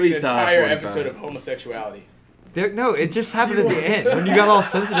 Yeah, at least an entire 45. episode of homosexuality. No, it just happened at the end when you got all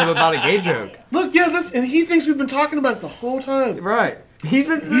sensitive about a gay joke. Look, and he thinks we've been talking about it the whole time. Right. He's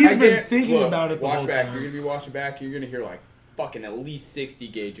been thinking about it the whole back. time. You're gonna be watching back. You're gonna hear like fucking at least 60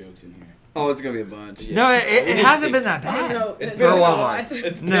 gay jokes in here. Oh, it's gonna be a bunch. No, it hasn't been that bad. It's For been a a while. lot.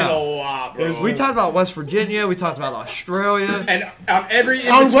 It's been a lot, bro. We talked about West Virginia. We talked about Australia. And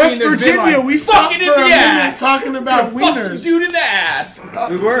on West Virginia, we stopped for a minute talking about wieners. Dude in the ass.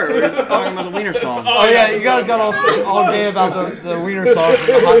 We were talking about the wiener song. Oh yeah, you guys got all gay about the wiener song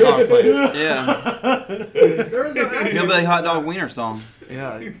from the hot dog place. Yeah. Hillbilly hot dog wiener song.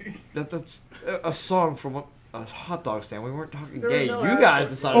 Yeah, that's a song from a hot dog stand. We weren't talking gay. You guys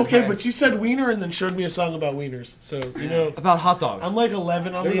decided. Okay, but you said wiener and then showed me a song about wieners. So, you know. About hot dogs. I'm like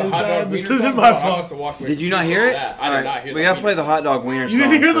 11 on the There's a hot inside. dog This wiener isn't song? my I fault. must have walked away Did you from not hear it? that. I did not hear We that gotta play the hot dog wiener song. You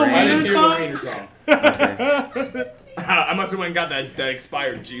didn't hear the for wiener I Andy. didn't song? hear the wiener song. I must have went and got that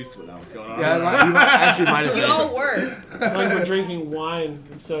expired juice when that was going on. Yeah, you actually might have. We all were. It's like we're drinking wine.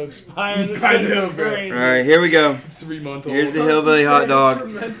 It's so expired. It's I know, so bro. crazy. All right, here we go. 3 months old. Here's the hillbilly hot dog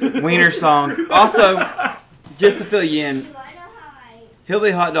wiener song. Also, just to fill you in,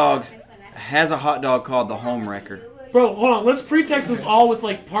 Hillbilly Hot Dogs has a hot dog called the Home Wrecker. Bro, hold on. Let's pretext this all with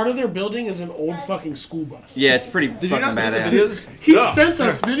like part of their building is an old fucking school bus. Yeah, it's pretty fucking badass. He sent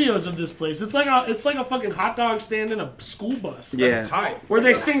us videos of this place. It's like a fucking hot dog stand in a school bus. Yeah. That's tight. Where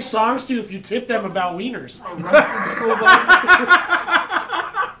they sing songs to if you tip them about wieners. School bus.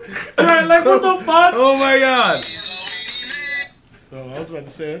 Right, like what the fuck? Oh my god. Oh, I was about to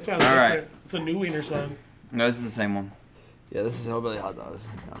say that sounds All right. different. It's a new wiener song. No, this is the same one. Yeah, this is hillbilly hot dogs.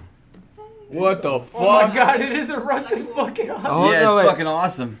 What the fuck? Oh my god, it is a rusted fucking hot dog. Oh, Yeah, no, it's wait. fucking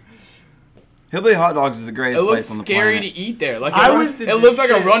awesome. Hillbilly Hot Dogs is the greatest It looks place on the scary planet. to eat there. Like I it, would- it looks like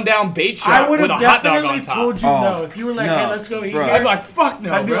a rundown bait I shop would with a have hot dog definitely on top. told you Oh, no. If you were like, no, hey, let's go eat bro. here. I'd be like, fuck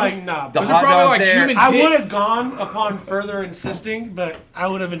no, I'd be bro. like, nah. The But hot probably dogs like there. human I would dicks. have gone upon further insisting, but I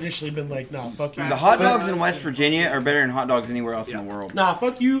would have initially been like, nah, fuck you. The hot dogs in West Virginia are better than hot dogs anywhere else in the world. Nah,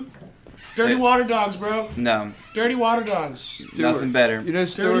 fuck you. Dirty water dogs, bro. No, Dirty water dogs. nothing better. You know,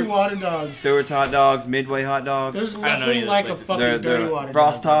 Dirty Stuart, water dogs. Stewart's hot dogs, Midway hot dogs. There's I don't know nothing any of those like a places. fucking They're dirty water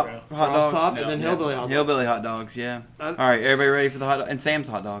Frost dog, Top bro. hot Frost dogs. Top, and then hillbilly hot dogs. Hillbilly hot dogs, yeah. I- All right, everybody ready for the hot dog? And Sam's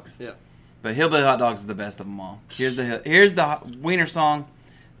hot dogs. Yeah. But Hillbilly Hot Dogs is the best of them all. Here's the wiener song.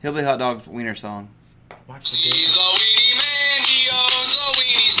 Hillbilly Hot Dogs wiener song. Watch the game. He's a weenie man, he owns a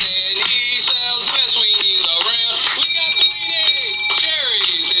weenie stand. He sells the best weenies around. We got the weenie,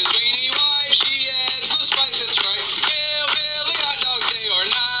 Jerry's his weenie wife. She adds the spice that's right. Hillbilly hot dogs, they are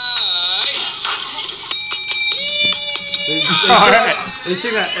nice. They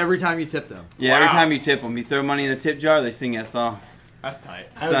sing that every time you tip them. Yeah, every Wow. time you tip them, you throw money in the tip jar, they sing that song. That's tight.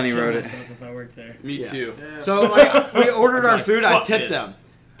 I would Sonny kill wrote it. myself if I worked there. Me too. So like, we ordered our Like, food. I fuck tipped this. them.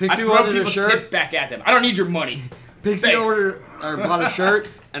 I Pixie throw wanted a people's shirt. tips back at them. I don't need your money. Pixie Thanks. ordered or bought a shirt,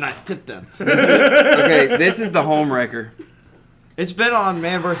 and I tipped them. Okay, this is the Home Wrecker. It's been on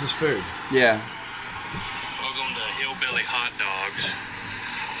Man vs. Food. Yeah. Welcome to Hillbilly Hot Dogs.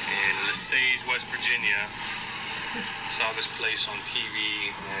 And to Sage, West Virginia. Saw this place on TV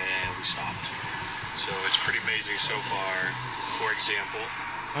and we stopped. So it's pretty amazing so far. For example,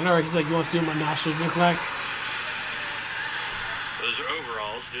 I know, he's like, you want to see what my nostrils look like? those are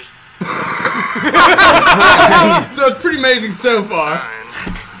overalls. Just So it's pretty amazing so far. sign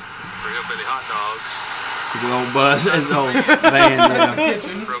for hillbilly hot dogs. His old bus, his old van,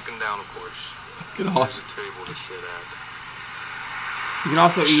 yeah. Broken down, of course. Fucking There's awesome. a table to sit at. You can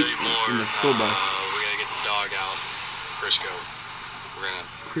also I'll show eat you more. in the school bus. We gotta get the dog out. Crisco. We're gonna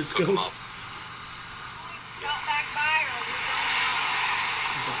Crisco? cook him up. Stop back by or we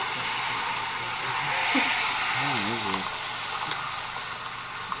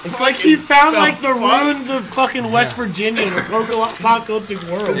It's like he found like the ruins of fucking West Virginia in a apocalyptic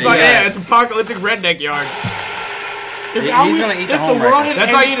world. It's like, yeah, it's apocalyptic redneck yard. If, He's I was, gonna eat the if the home world record. had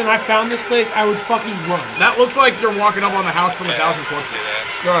That's ended and I found this place, I would fucking run. That looks like you're walking up on the house from a thousand corpses.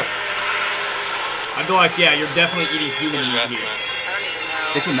 Right. I feel like, yeah, you're definitely eating human meat here.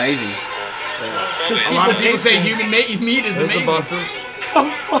 It's amazing. A lot of people say human meat is There's the amazing. buses.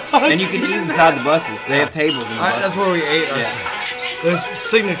 And you can eat inside the buses. They have tables in the buses. That's where we ate. There's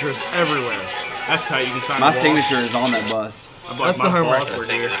signatures everywhere. That's tight. You can sign My the wall. signature is on that bus. That's the home That record.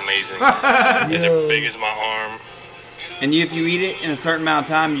 thing is amazing. It's as big as my arm. And if you eat it in a certain amount of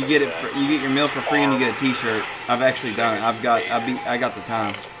time, you get it. You get your meal for free, and you get a T-shirt. I've actually done it. I got the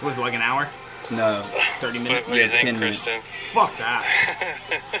time. Was it like an hour? No, 30 minutes? What do you Yeah, think, 10 minutes. Kristen? Fuck that.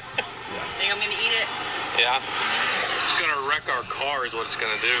 Think I'm gonna eat it? Yeah. It's gonna wreck our car is what it's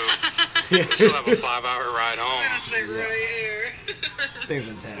gonna do. We still have a 5-hour ride I'm home. gonna sit right here. Things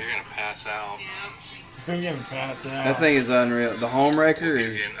intense. You're gonna pass out. I'm gonna pass out. That thing is unreal. The home wrecker Give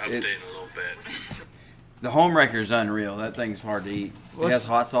is. you an update in a little bit. The home wrecker is unreal. That thing's hard to eat. It has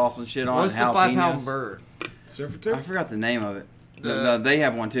hot sauce and shit on it. What's the 5-pound bird? Surf and I turf? forgot the name of it. No, they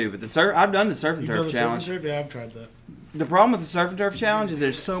have one too. But the surf, I've done the surf and You've done turf the surf and challenge. turf? Yeah, I've tried that. The problem with the surf and turf challenge is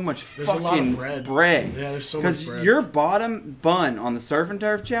there's so much There's a lot fucking of bread. bread. Yeah, there's so much Because bread. your bottom bun on the surf and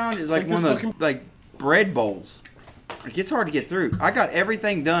turf challenge is like like one this of those fucking- like bread bowls. It gets hard to get through. I got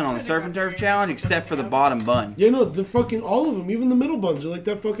everything done on the surf and turf challenge except for the bottom bun. Yeah, no, the fucking, all of them, even the middle buns are like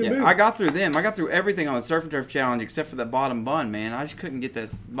that fucking big. Yeah, I got through them. I got through everything on the surf and turf challenge except for that bottom bun, man. I just couldn't get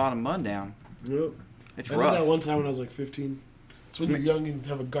that bottom bun down. Yep. It's I did rough. that one time when I was like 15. It's when you're young and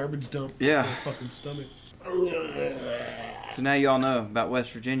have a garbage dump Yeah. in your fucking stomach. So now y'all know about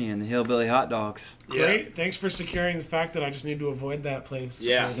West Virginia and the hillbilly hot dogs. Great. Thanks for securing the fact that I just need to avoid that place.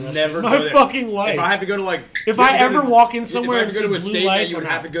 Yeah, for the rest never of go my there. fucking life. If I had to go to like, If I ever walk in somewhere if I and had to go see to a blue state that lights, you would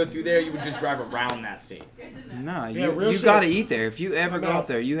I'm have out. to go through there, you would just drive around that state. No, Yeah, you, real you shit. got to eat there. If you ever I'm go out. up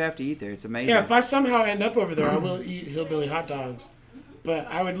there, you have to eat there. It's amazing. Yeah, if I somehow end up over there, I will eat hillbilly hot dogs. But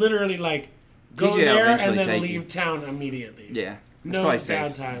I would literally like go TJ will there and eventually then take leave you. town immediately. Yeah. It's No probably safe.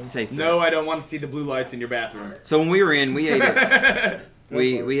 downtime. Safe. No, I don't want to see the blue lights in your bathroom. So when we were in, we ate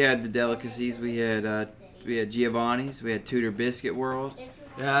it. we had the delicacies. We had Giovanni's. We had Tudor Biscuit World.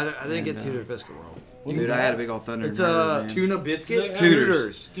 Yeah, I didn't get And, Tudor Biscuit World. Dude, I had a big old thunder. It's and everything, man. Tuna biscuit?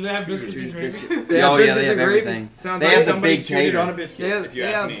 Tutors. Do they have biscuits and gravy? Oh yeah, they biscuits have and gravy. everything. Sounds They like have the somebody big tooted tater on a biscuit, if you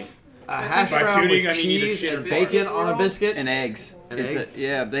they ask have me. a hash By brown tooting, with I mean either cheese shit or and fuck. bacon on a biscuit. And eggs. And It's eggs?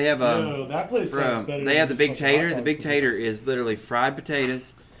 yeah, they have No, that place sounds better. they than have the this big fucking hot tater. The dog big place. tater is literally fried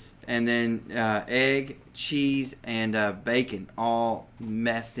potatoes, and then egg, cheese, and bacon all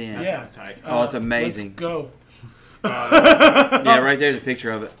messed in. Yeah. Sounds tight. Oh, it's amazing. Let's go. Yeah, right there's a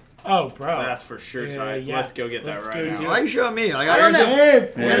picture of it. Oh, bro. That's for sure Yeah, tight. yeah. Let's go get that Let's right go now. do Why are you showing me? Like, I don't know.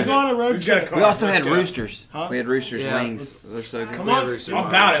 Hey, Yeah. we're going on a road Who's got a trip. car? We also Let's had go. roosters. Huh? We had roosters Yeah. wings. They're so good. Come We have on. roosters. I'm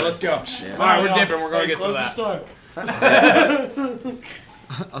about it. Let's go. Yeah. All right, we're y'all. dipping. We're going to Hey, get some of close that. the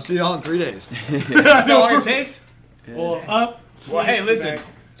store. I'll see y'all in 3 days. That's all it takes? Well, up. Well, hey, listen.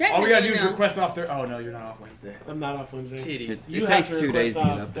 back. All we got to do is Technically, no. request off there. Oh, no, you're not off Wednesday. I'm not off Wednesday. Titties. You It have takes to 2 request days to get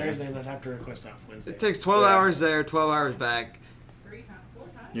off up there. Thursday, and I have to request off Wednesday. It takes 12 hours there, 12 hours back.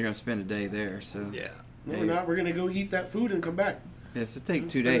 You're gonna spend a day there, so Yeah. No, we're not. We're gonna go eat that food and come back. yeah. So take I'm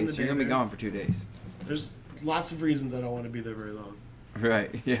 2 spending days. the You're day gonna be there. gone for 2 days. There's lots of reasons I don't want to be there very long. Right?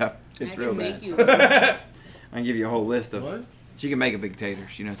 Yeah. It's I real can bad. make you. I can give you a whole list of. What? She can make a big tater.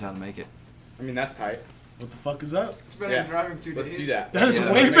 She knows how to make it. I mean, that's tight. What the fuck is up? It's better Yeah. than driving 2 days. Let's do that. That is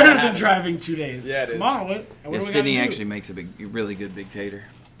Yeah. way Make better that than happen. driving 2 days. Yeah, it is. Come on, what do Yeah, we gotta Sydney do? actually makes a really good big tater.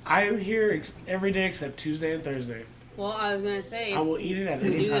 I am here every day except Tuesday and Thursday. Well, I was gonna say, I will eat it at if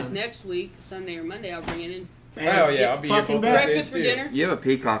we any do this time. next week, Sunday or Monday, I'll bring it in. And Hell yeah, get I'll be here fucking both back. days Breakfast for too. dinner. You have a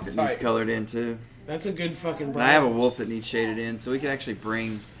peacock that needs Tight. colored in too. That's a good fucking And brand. I have a wolf that needs shaded in, so we could actually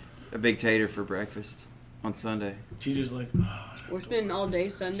bring a big tater for breakfast on Sunday. TJ's like, oh, We're spending all day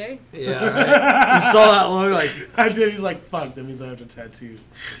Sunday. Yeah, right. You saw that look like I did. He's like, fuck, that means I have to tattoo.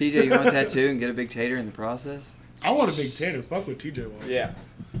 TJ, you want a tattoo and get a big tater in the process? I want a big tater. Fuck what TJ wants. Yeah.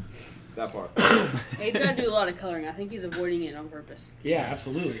 That part. He's got to do a lot of coloring. I think he's avoiding it on purpose. Yeah,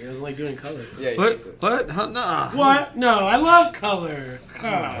 absolutely. He doesn't like doing color. Yeah, he hates it. what? Huh, nah. What? No, I love color.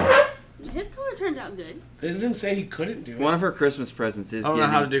 His color turns out good. They didn't say he couldn't do it. One of her Christmas presents is I don't know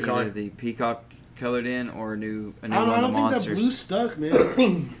getting how to do either color. the peacock colored in or a new I one don't of the think that monsters. blue stuck,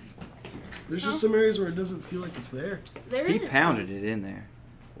 man. There's just some areas where it doesn't feel like it's there. There He is. pounded it in there.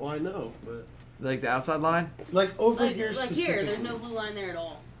 Well, I know, but Like the outside line? like over Like, here like specifically. here, there's no blue line there at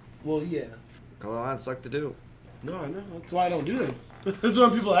all. Well, yeah. Color lines suck to do. No, I know. That's why I don't do them. That's why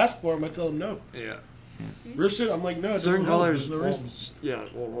when people ask for them, I tell them no. Yeah. Real shit, I'm like, no, it Certain doesn't hold. colors, There's no reason. yeah,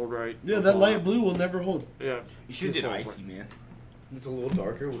 won't hold right. Yeah, that light blue will never hold. Yeah. You should have did icy, man. It's a little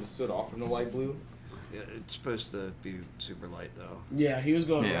darker. Would have stood off from the light blue. Yeah, it's supposed to be super light though. Yeah, he was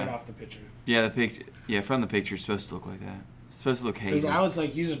going Yeah. right off the picture. Yeah, the picture. Yeah, from the picture, it's supposed to look like that. It's supposed to look Because hazy. I was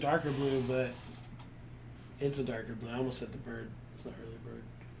like, use a darker blue, but it's a darker blue. I almost said the bird. It's not really a bird.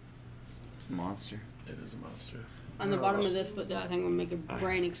 It's a monster. It is a monster. On the bottom of this foot, though, I think we'll make a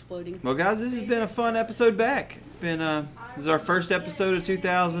brain exploding. Well, guys, this has been a fun episode back. It's been this is our first episode of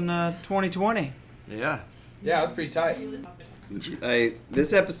 2020. Yeah. Yeah, it was pretty tight. Hey,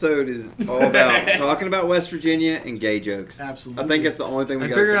 this episode is all about talking about West Virginia and gay jokes. Absolutely. I think it's the only thing we I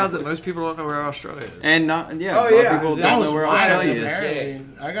got. figured out that most people don't know where Australia is. And not yeah, Oh, a lot of yeah. people That don't was know where fire, Australia is. apparently.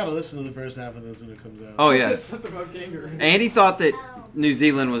 I gotta listen to the first half of this when it comes out. Oh yeah, Something about kangaroo. Andy thought that New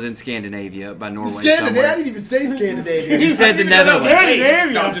Zealand was in Scandinavia by Norway Scandinavia? I somewhere. didn't even say Scandinavia. You said the Netherlands.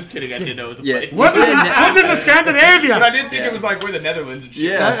 Scandinavia. No, I'm just kidding. I didn't know it was a Yeah. place. What is a Scandinavia? But I didn't think it was like where the Netherlands and shit.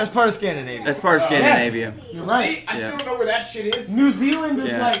 Yeah. That's part of Scandinavia. That's part of Scandinavia. You're right. See, I Yeah. still don't know where that shit is. New Zealand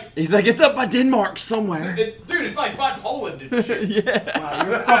is Yeah. like, He's like, it's up by Denmark somewhere. Dude, it's like by Poland and shit. Yeah. wow,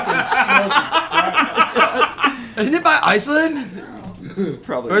 you're fucking smoking. Isn't it by Iceland?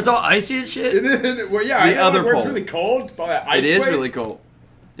 Probably. Where it's all icy and shit? Well, yeah, I The know other where pole. it's really cold. By that ice It is place. really cold.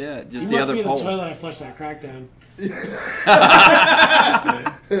 Yeah, just You the must other be in the pole. toilet I flushed that crack down.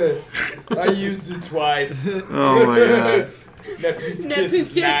 I used it twice. Oh my god. Neptune's Neptune's kiss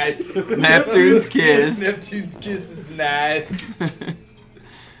is kiss. nice. Neptune's kiss. Neptune's kiss is nice.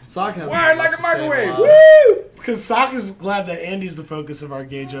 Sock has Wired like a microwave. Woo! Woo! Because Sock is glad that Andy's the focus of our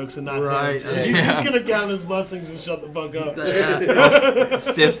gay jokes and not him. Right. So he's just gonna count his blessings and shut the fuck up.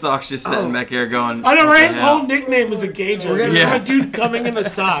 Stiff Socks just sitting back here going. I know, "What right? the His hell?" whole nickname is a gay joke. gonna- It's Yeah. from a dude coming in a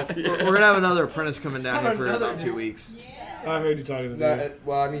sock. We're gonna have another apprentice coming down here for about 2 weeks. I heard you talking to me.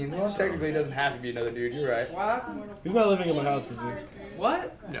 Well, I mean, technically it doesn't have to be another dude. You're right. He's not living in my house, is he?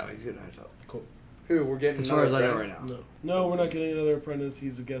 What? No, he's gonna have to. Who? We're getting As far as I another know apprentice? right now. No, we're not getting another apprentice.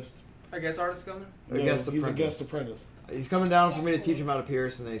 He's a guest. I guess artist coming? A No, guest he's a apprentice. guest apprentice. He's coming down for me to teach him how to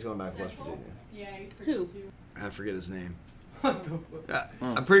pierce, and then he's going back to West Virginia. Who? I forget his name. What the fuck?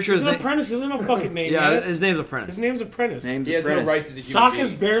 I'm pretty sure He's his an name. apprentice. He doesn't have a fucking name Yeah, yet. his name's Apprentice. His name's Apprentice. Name's He has no Apprentice. rights as a human Sock being.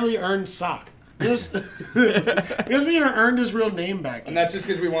 has barely earned Sock. He hasn't even earned his real name back And yet. that's just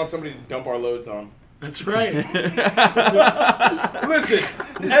because we want somebody to dump our loads on. That's right. Listen,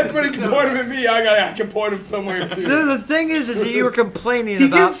 everybody can point them at me. I can point them somewhere too. The thing is that you were complaining He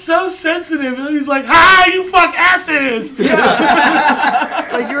about. gets so sensitive, and then he's like, "Ha! You fuck asses!"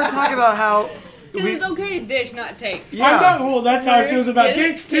 Like you were talking about how. It's okay to dish, not take. Yeah. I know. Well, that's how he feels about Get it?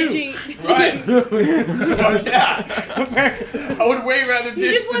 dicks too. Ditching. Right? Fuck yeah. I would way rather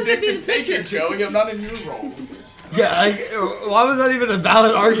dish just the wants to dick be than the take pitcher. it, Joey. I'm not in your role. Yeah, like, why was that even a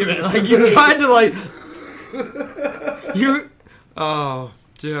valid argument? Like, you're trying to, like... Oh,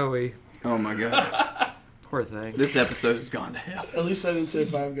 Joey. Oh my god. Poor thing. This episode has gone to hell. At least I didn't say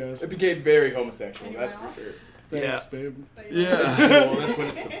Five Guys. It became very homosexual, that's for sure. Thanks, babe. Yeah. Cool, that's when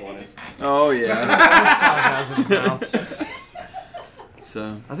it's the funnest. Oh yeah.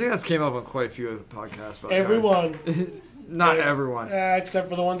 So I think that's came up on quite a few podcasts. About Everyone, Not everyone. except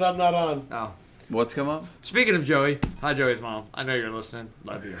for the ones I'm not on. Oh. what's come up? Speaking of Joey, hi Joey's mom. I know you're listening.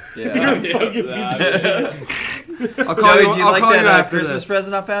 Love you. Yeah. Fucking piece of shit. I'll call Joey, you. did you I'll like call that you after Christmas this.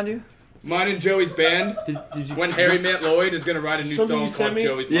 present I found you? Mine and Joey's band, Did you? When Harry Met Lloyd, is going to write a new Something you song sent called me?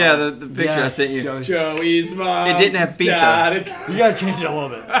 Joey's Mom. Yeah, the picture I Yes, sent you. Joey. Joey's Mom. It didn't have feet, though. though. You gotta change it a little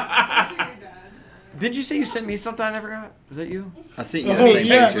bit. Did you say you sent me something I never got? Was that you? I sent you Oh, the same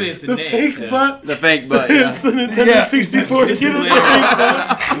yeah. Technically, it's picture. the The name. fake butt. The fake butt, yeah. It's the Nintendo Yeah. 64 kid with the fake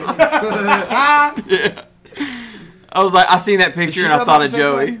butt. Yeah. I was like, I seen that picture she and I talk thought about of the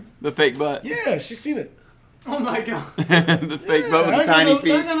fake Joey. The fake butt. Yeah, she's seen it. Oh my god. The fake butt with I the tiny I feet.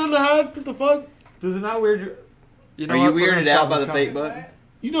 got nothing to hide. What the fuck? Does it not weird you? You Are you what? We're weirded gonna out stop by the this fake conversation. butt?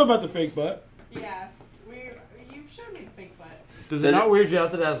 You know about the fake butt. Yeah, you've shown me the fake butt. Does it not weird you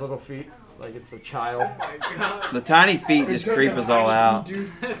out that it has little feet? Like it's a child? The tiny feet just creep us all out.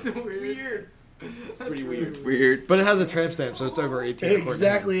 That's weird. It's pretty weird. It's weird. But it has a tramp stamp, so it's over 18.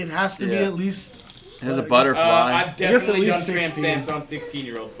 Exactly. It has to be Yeah. at least. It has a butterfly. I've definitely done least tramp 16. stamps on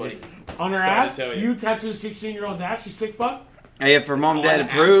 16-year-olds, buddy. On her Sorry to ass? tell You you. tattoo 16-year-old's ass, you sick fuck? Hey, for mom and dad to on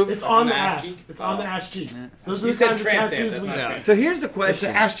the prove. It's on the ass ass. cheek? It's on the ass cheek. Those are You the said kinds of tramp stamp, tattoos that's we not got. tramp. So here's the It's question.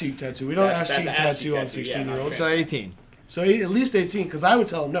 an ass cheek tattoo. We don't That's ass cheek an ass cheek tattoo on tattoo, yeah, 16-year-olds. So 18. So at least 18, because I would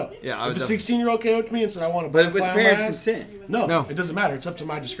tell him no. Yeah, I if would a 16-year-old came up to me and said, I want a But with butterfly on my parents' ass, consent. no, it doesn't matter. It's up to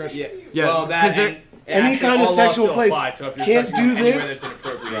my discretion. Yeah. Yeah, Well, that 'cause and any actually kind of all laws sexual still place. apply, so if you're Can't touching do anywhere this. that's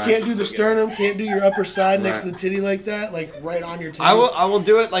inappropriate, Right. Can't do the so sternum, can't do your upper side next to Right. the titty like that, like right on your titty. I will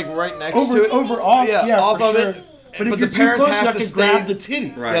do it like right next to it. Over off, yeah, off for of sure. it. But if the you're too parents close, you have to stay- grab the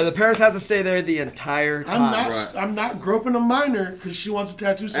titty. Right. Yeah, the parents have to stay there the entire time. I'm not groping a minor because she wants a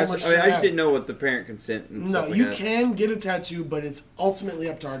tattoo so much. I just didn't know what the parent consent and No, stuff like you that. can get a tattoo, but it's ultimately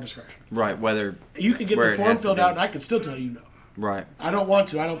up to our discretion. Right, whether. You can get where the it form has to filled be. out, and I can still tell you no. Right, I don't want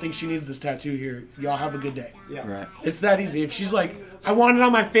to. I don't think she needs this tattoo here. Y'all have a good day. Yeah. right. It's that easy. If she's like, I want it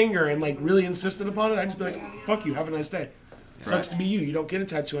on my finger and like really insisted upon it, I'd just be like, fuck you, have a nice day. Sucks to be you. You don't get a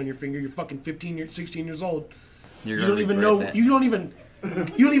tattoo on your finger. You're fucking 16 years old. You're You gonna don't even regret know. that. You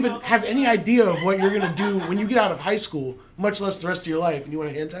don't even have any idea of what you're gonna do when you get out of high school, much less the rest of your life. And you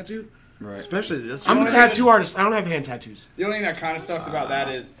want a hand tattoo? Right. Especially this I'm one. a tattoo artist. I don't have hand tattoos. The only thing that kind of sucks about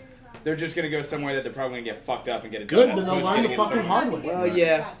that is they're just gonna go somewhere that they're probably gonna get fucked up and get it Good, done. then they'll learn the fucking hard way. Well,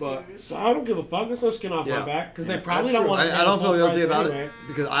 yes, but So I don't give a fuck. There's no skin off my Yeah. back because they probably don't want to. I don't feel guilty about it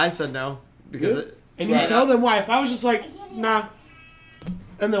because I said no. Because Good. it, And you tell them why. If I was just like, nah,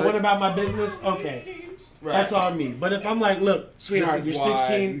 and then went about my business, okay. That's on me. But if I'm like, look, sweetheart, you're This is why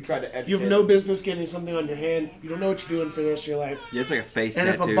 16. you tried to educate You have no business getting something on your hand. You don't know what you're doing for the rest of your life. Yeah, it's like a face And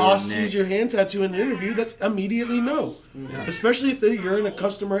tattoo. if a boss or sees neck. your hand tattoo in an interview, that's immediately no. Especially if you're in a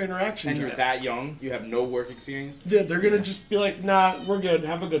customer interaction and you're job. that young, you have no work experience. They're going to just be like, nah, we're good.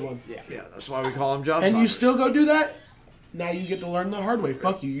 Have a good one. Yeah. yeah, that's why we call them job And you hoppers. still go do that? Now you get to learn the hard way.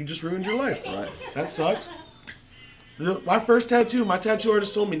 Fuck you. You just ruined your life. Right. That sucks. My first tattoo, my tattoo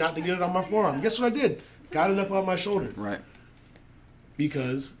artist told me not to get it on my forearm. Guess what I did? Got it up on my shoulder. Right.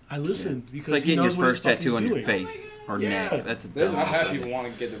 Because I listened. It's Because like he getting your knows what first the fuck tattoo he's on your doing. face or Yeah. neck. That's a I've dumb had idea. people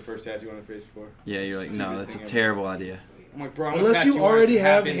want to get their first tattoo on their face before. Yeah, you're like, no, Stupidest that's a thing ever. terrible idea. I'm like, bro, I'm a Unless you tattoo already artist,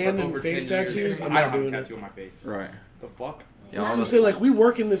 have been for hand and over face 10 years. tattoos, I'm I not don't have doing a it. tattoo on my face. Right. The fuck? Yeah, That's all what I'm the- saying. Like, we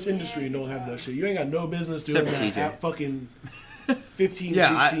work in this industry and don't have that shit. You ain't got no business doing Except for that TJ. at fucking 15,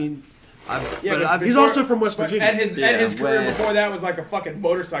 Yeah, 16. Yeah, but He's also from West Virginia. And his Yeah, career West. before that was like a fucking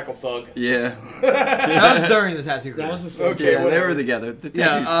motorcycle thug. Yeah. That was during the tattoo career. That was the same. Okay, Yeah, they whatever. were together. The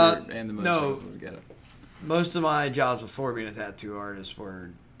Yeah, tattoos were, and the no. motorcycles were together. Most of my jobs before being a tattoo artist were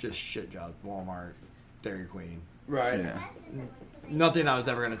just shit jobs. Walmart, Dairy Queen. Right. Yeah. Nothing I was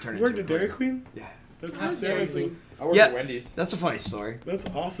ever going to turn You worked into. at Dairy Queen? Yeah. That's That's Dairy hysterical. Queen. I worked Yeah. at Wendy's. That's a funny story. That's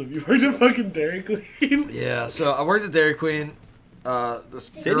awesome. You worked at fucking Dairy Queen? Yeah, so I worked at Dairy Queen. This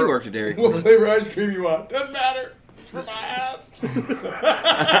Said you girl- worked at Dairy Queen. What flavor ice cream you want? Doesn't matter. It's for my ass.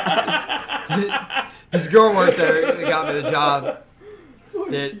 This girl worked there that got me the job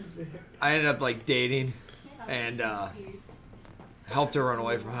that I ended up like dating and helped her run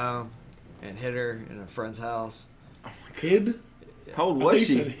away from home and hid her in a friend's house. Hid? How old I thought was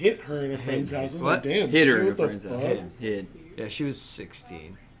you she? said hit her in a friend's house. I was What? like, damn. Hid her dude, in a what the friend's house. fuck? Hid. Yeah, she was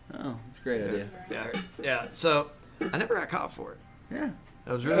 16. Oh, that's a great idea. Yeah. So I never got caught for it. Yeah.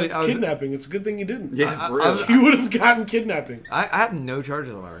 I was Yeah, really it's I was, kidnapping. It's a good thing you didn't. Yeah, I- for I real. was- You would have gotten kidnapping. I have no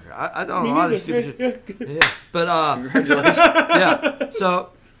charges on my record. I done Me a lot neither. of stupid Yeah, shit. yeah. Yeah. But Congratulations. yeah. So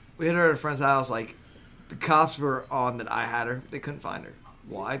we hit her at a friend's house. Like the cops were on that I had her. They couldn't find her.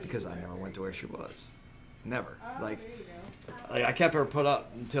 Why? Because I never went to where she was. Never. Like I kept her put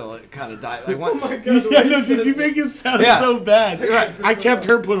up until it kind of died. Like Oh my god! Yeah, no, did you make it sound Yeah. so bad? I kept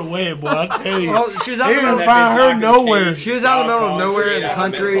her put away, boy. I'll tell you. Well, she was out They in the didn't middle. find her nowhere. She was out in the middle of nowhere in the Yeah,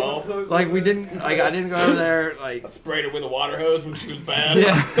 country. menthol. Like we didn't. Like I didn't go over there. Like I sprayed her with a water hose when she was bad.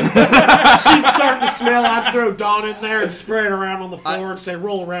 yeah. She'd start to smell. I'd throw Dawn in there and spray it around on the floor and say,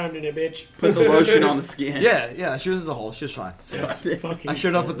 "Roll around in it, bitch." Put the lotion on the skin. Yeah. She was in the hole. She was fine. That's fucking. I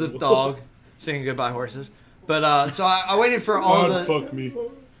showed up with the terrible. dog, singing "Goodbye Horses." But so I waited for all God, the fuck me.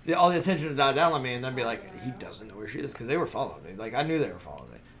 all the attention to die down on me, and then be like, he doesn't know where she is because they were following me. Like I knew they were following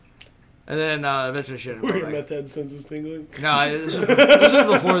me. And then eventually she ended Were up your like, meth head senses tingling? no, this was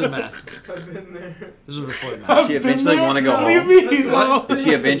before the math. I've been there. This was before the math. Did she eventually want to go What do you home? mean? What? Did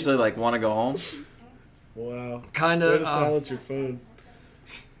she eventually want to go home? Wow. Kind Way of. to silence your phone.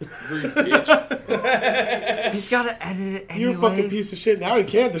 Rude bitch. He's got to edit it anyway. You're a fucking piece of shit. Now he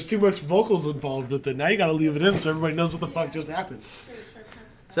can't. There's too much vocals involved with it. Now you gotta leave it in so everybody knows what the fuck just happened.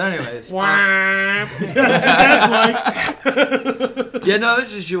 So anyways. That's what that's like. Yeah, no,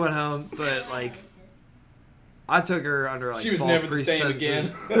 it's just she went home, but like, I took her under like She was false never the same pretenses. again.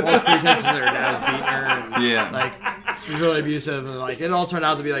 False pretenses that her dad was beating her. And, Yeah. like she was really abusive, and like it all turned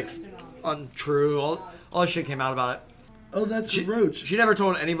out to be like untrue. All this shit came out about it. Oh, that's a roach. She never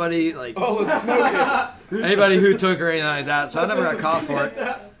told anybody like Oh, let's smoke it. anybody who took her or anything like that. So I never got caught for it.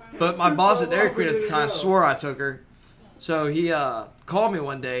 But my boss at Dairy Queen at the time swore I took her. So he called me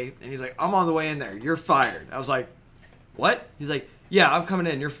one day and he's like, "I'm on the way in there. You're fired." I was like, "What?" He's like, "Yeah, I'm coming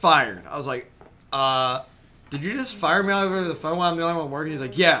in. You're fired." I was like, "Did you just fire me over the phone while I'm the only one working?" He's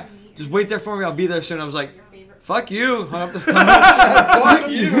like, "Yeah, just wait there for me. I'll be there soon." I was like, "Fuck you." Hung up the phone. Fuck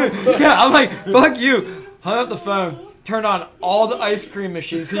you. Yeah, I'm like, "Fuck you." Hung up the phone. Turned on all the ice cream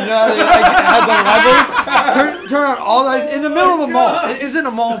machines. 'Cause you know how they like, had the lever? Turn on all the ice in the middle of the mall. It was in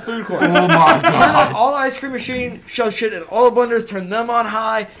a mall food court. Oh my Turn god. on all the ice cream machine, shove shit in all the blenders, turn them on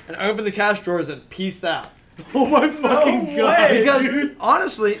high, and open the cash drawers and peace out. Oh my fucking god. Because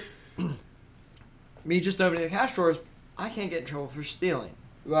honestly, me just opening the cash drawers, I can't get in trouble for stealing.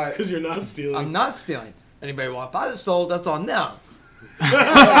 Right. Because you're not stealing. I'm not stealing. Anybody walk by that stole, that's on them.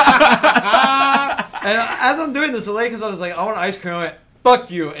 And as I'm doing this, the lady comes on, I was like, "I want ice cream." I went,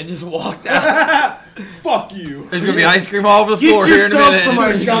 "Fuck you," and just walked out. Fuck you. There's gonna be ice cream all over the floor Get here in a yourself minute. some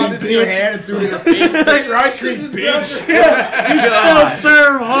ice Shot cream, it in your bitch. hand and threw it in your face. Take your ice cream, bitch. You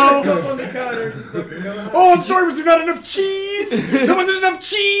self-serve, ho. Oh, I'm sorry, was there not enough cheese? There wasn't enough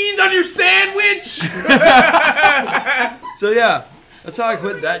cheese on your sandwich. So yeah, that's how I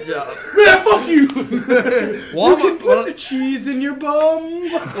quit that job. Man, fuck you. Walmart, Put the cheese in your bum.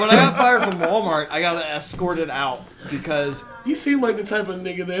 when I got fired from Walmart, I got escorted out because You seem like the type of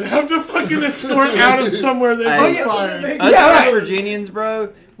nigga that have to fucking escort out of somewhere that Hey. just fired. Us Yeah. Virginians, bro,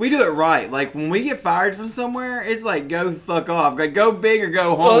 we do it right. Like when we get fired from somewhere, it's like go fuck off. Like go big or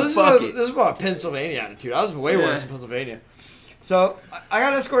go home. Fuck it. This is my Pennsylvania attitude. I was way Yeah. worse in Pennsylvania. So I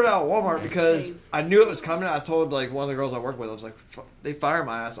got escorted out of Walmart because I knew it was coming. I told like one of the girls I work with, I was like, "They fired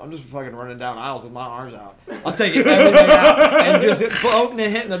my ass. I'm just fucking running down aisles with my arms out. I'm taking everything out and just opening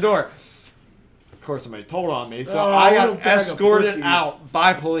and hitting the door." Of course, somebody told on me, so Oh, I what a got bag of escorted pussies. out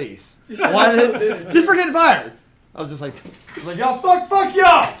by police. Why just for getting fired. I was just like, "Y'all, fuck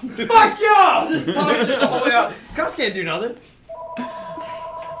y'all, fuck y'all." Just talking shit the whole way out. Cops can't do nothing.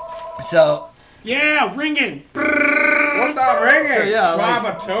 So. Yeah, ringing. What's that ringing? So, yeah,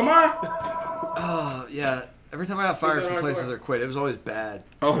 like- Trabatoma? Oh, yeah. Every time I got fired from places or quit, it was always bad.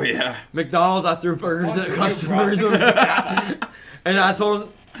 Oh yeah. McDonald's, I threw burgers at customers. And I told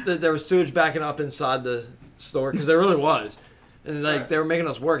them that there was sewage backing up inside the store, because there really was. And like they were making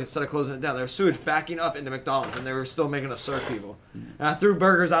us work instead of closing it down. There was sewage backing up into McDonald's, and they were still making us serve people. And I threw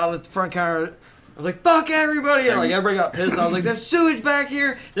burgers out of the front counter. I was like, "Fuck everybody!" And like everybody got pissed. I was like, "There's sewage back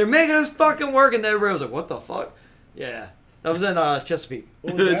here. They're making us fucking work." And everybody was like, "What the fuck?" Yeah, that was in Chesapeake.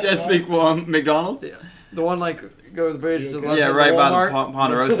 The Chesapeake one, McDonald's. Yeah. The one like go to the bridge to the left. Yeah, of right by the Walmart.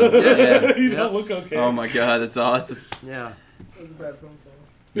 Ponderosa. Yeah. You don't look okay. Oh my god, that's awesome. Yeah.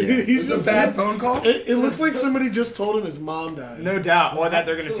 He's This is a bad phone call? It looks like somebody just told him his mom died. No doubt. Or that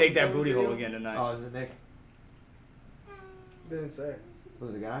they're going to take that booty hole again tonight. Oh, is it Nick? Didn't say.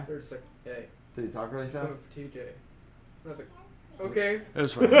 Was it a guy? They were just like, hey, Did he talk really fast? coming for TJ. And I was like, okay. It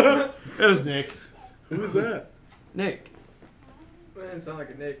was funny. It was Nick. Who's that? Nick. It didn't sound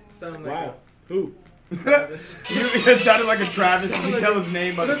like a Nick. It sounded like Wow. Who? a Travis. It sounded like a Travis. You can tell his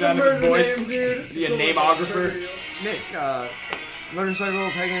name by the sound of his voice. Name, dude. Be a Someone nameographer. murder you. Nick, motorcycle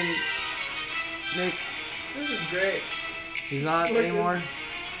pagan. Nick. This is great. He's not anymore.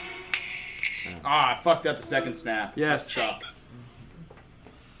 Ah, I fucked up the second snap. Yes. That suck.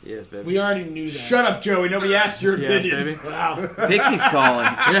 Yes, baby. We already knew that. Shut up, Joey. Nobody asked your Yes, opinion. baby. Wow. Pixie's calling.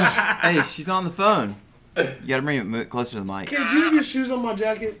 Hey, she's on the phone. You gotta bring it closer to the mic. Hey, do you have your shoes on my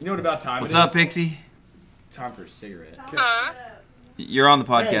jacket? You know what about time What's it is? up, Pixie? Time for a cigarette. You're on the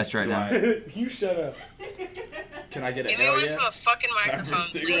podcast right now. You shut up. Can I get a Give me hell one yeah? from a fucking Time for a microphone,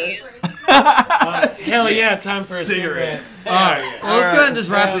 cigarette? please. Hell yeah, time for a cigarette. All right. Well, let's go ahead and just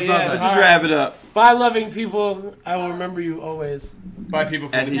wrap this up. yeah. Let's just wrap it up. Bye, loving people. I will remember you always. By people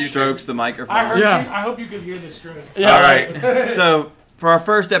from As the he future. strokes the microphone. I heard Yeah. you. I hope you could hear this stroke. Yeah. All right. So, for our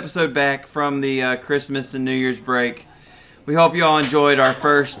first episode back from the Christmas and New Year's break, we hope you all enjoyed our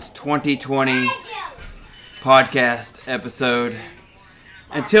first 2020 podcast episode.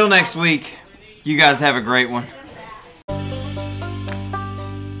 Until next week, you guys have a great one.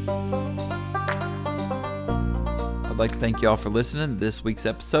 I'd like to thank y'all for listening to this week's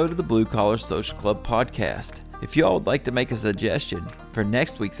episode of the Blue Collar Social Club podcast. If y'all would like to make a suggestion for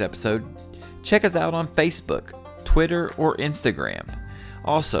next week's episode, check us out on Facebook, Twitter, or Instagram.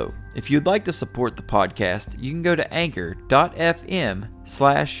 Also, if you'd like to support the podcast, you can go to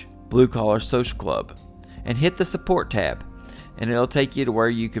anchor.fm/Blue Collar Social Club and hit the support tab, and it'll take you to where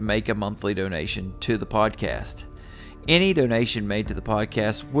you can make a monthly donation to the podcast. Any donation made to the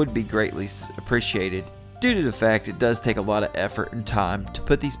podcast would be greatly appreciated due to the fact it does take a lot of effort and time to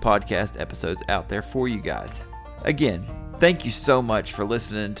put these podcast episodes out there for you guys. Again, thank you so much for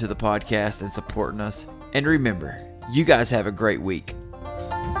listening to the podcast and supporting us. And remember, you guys have a great week.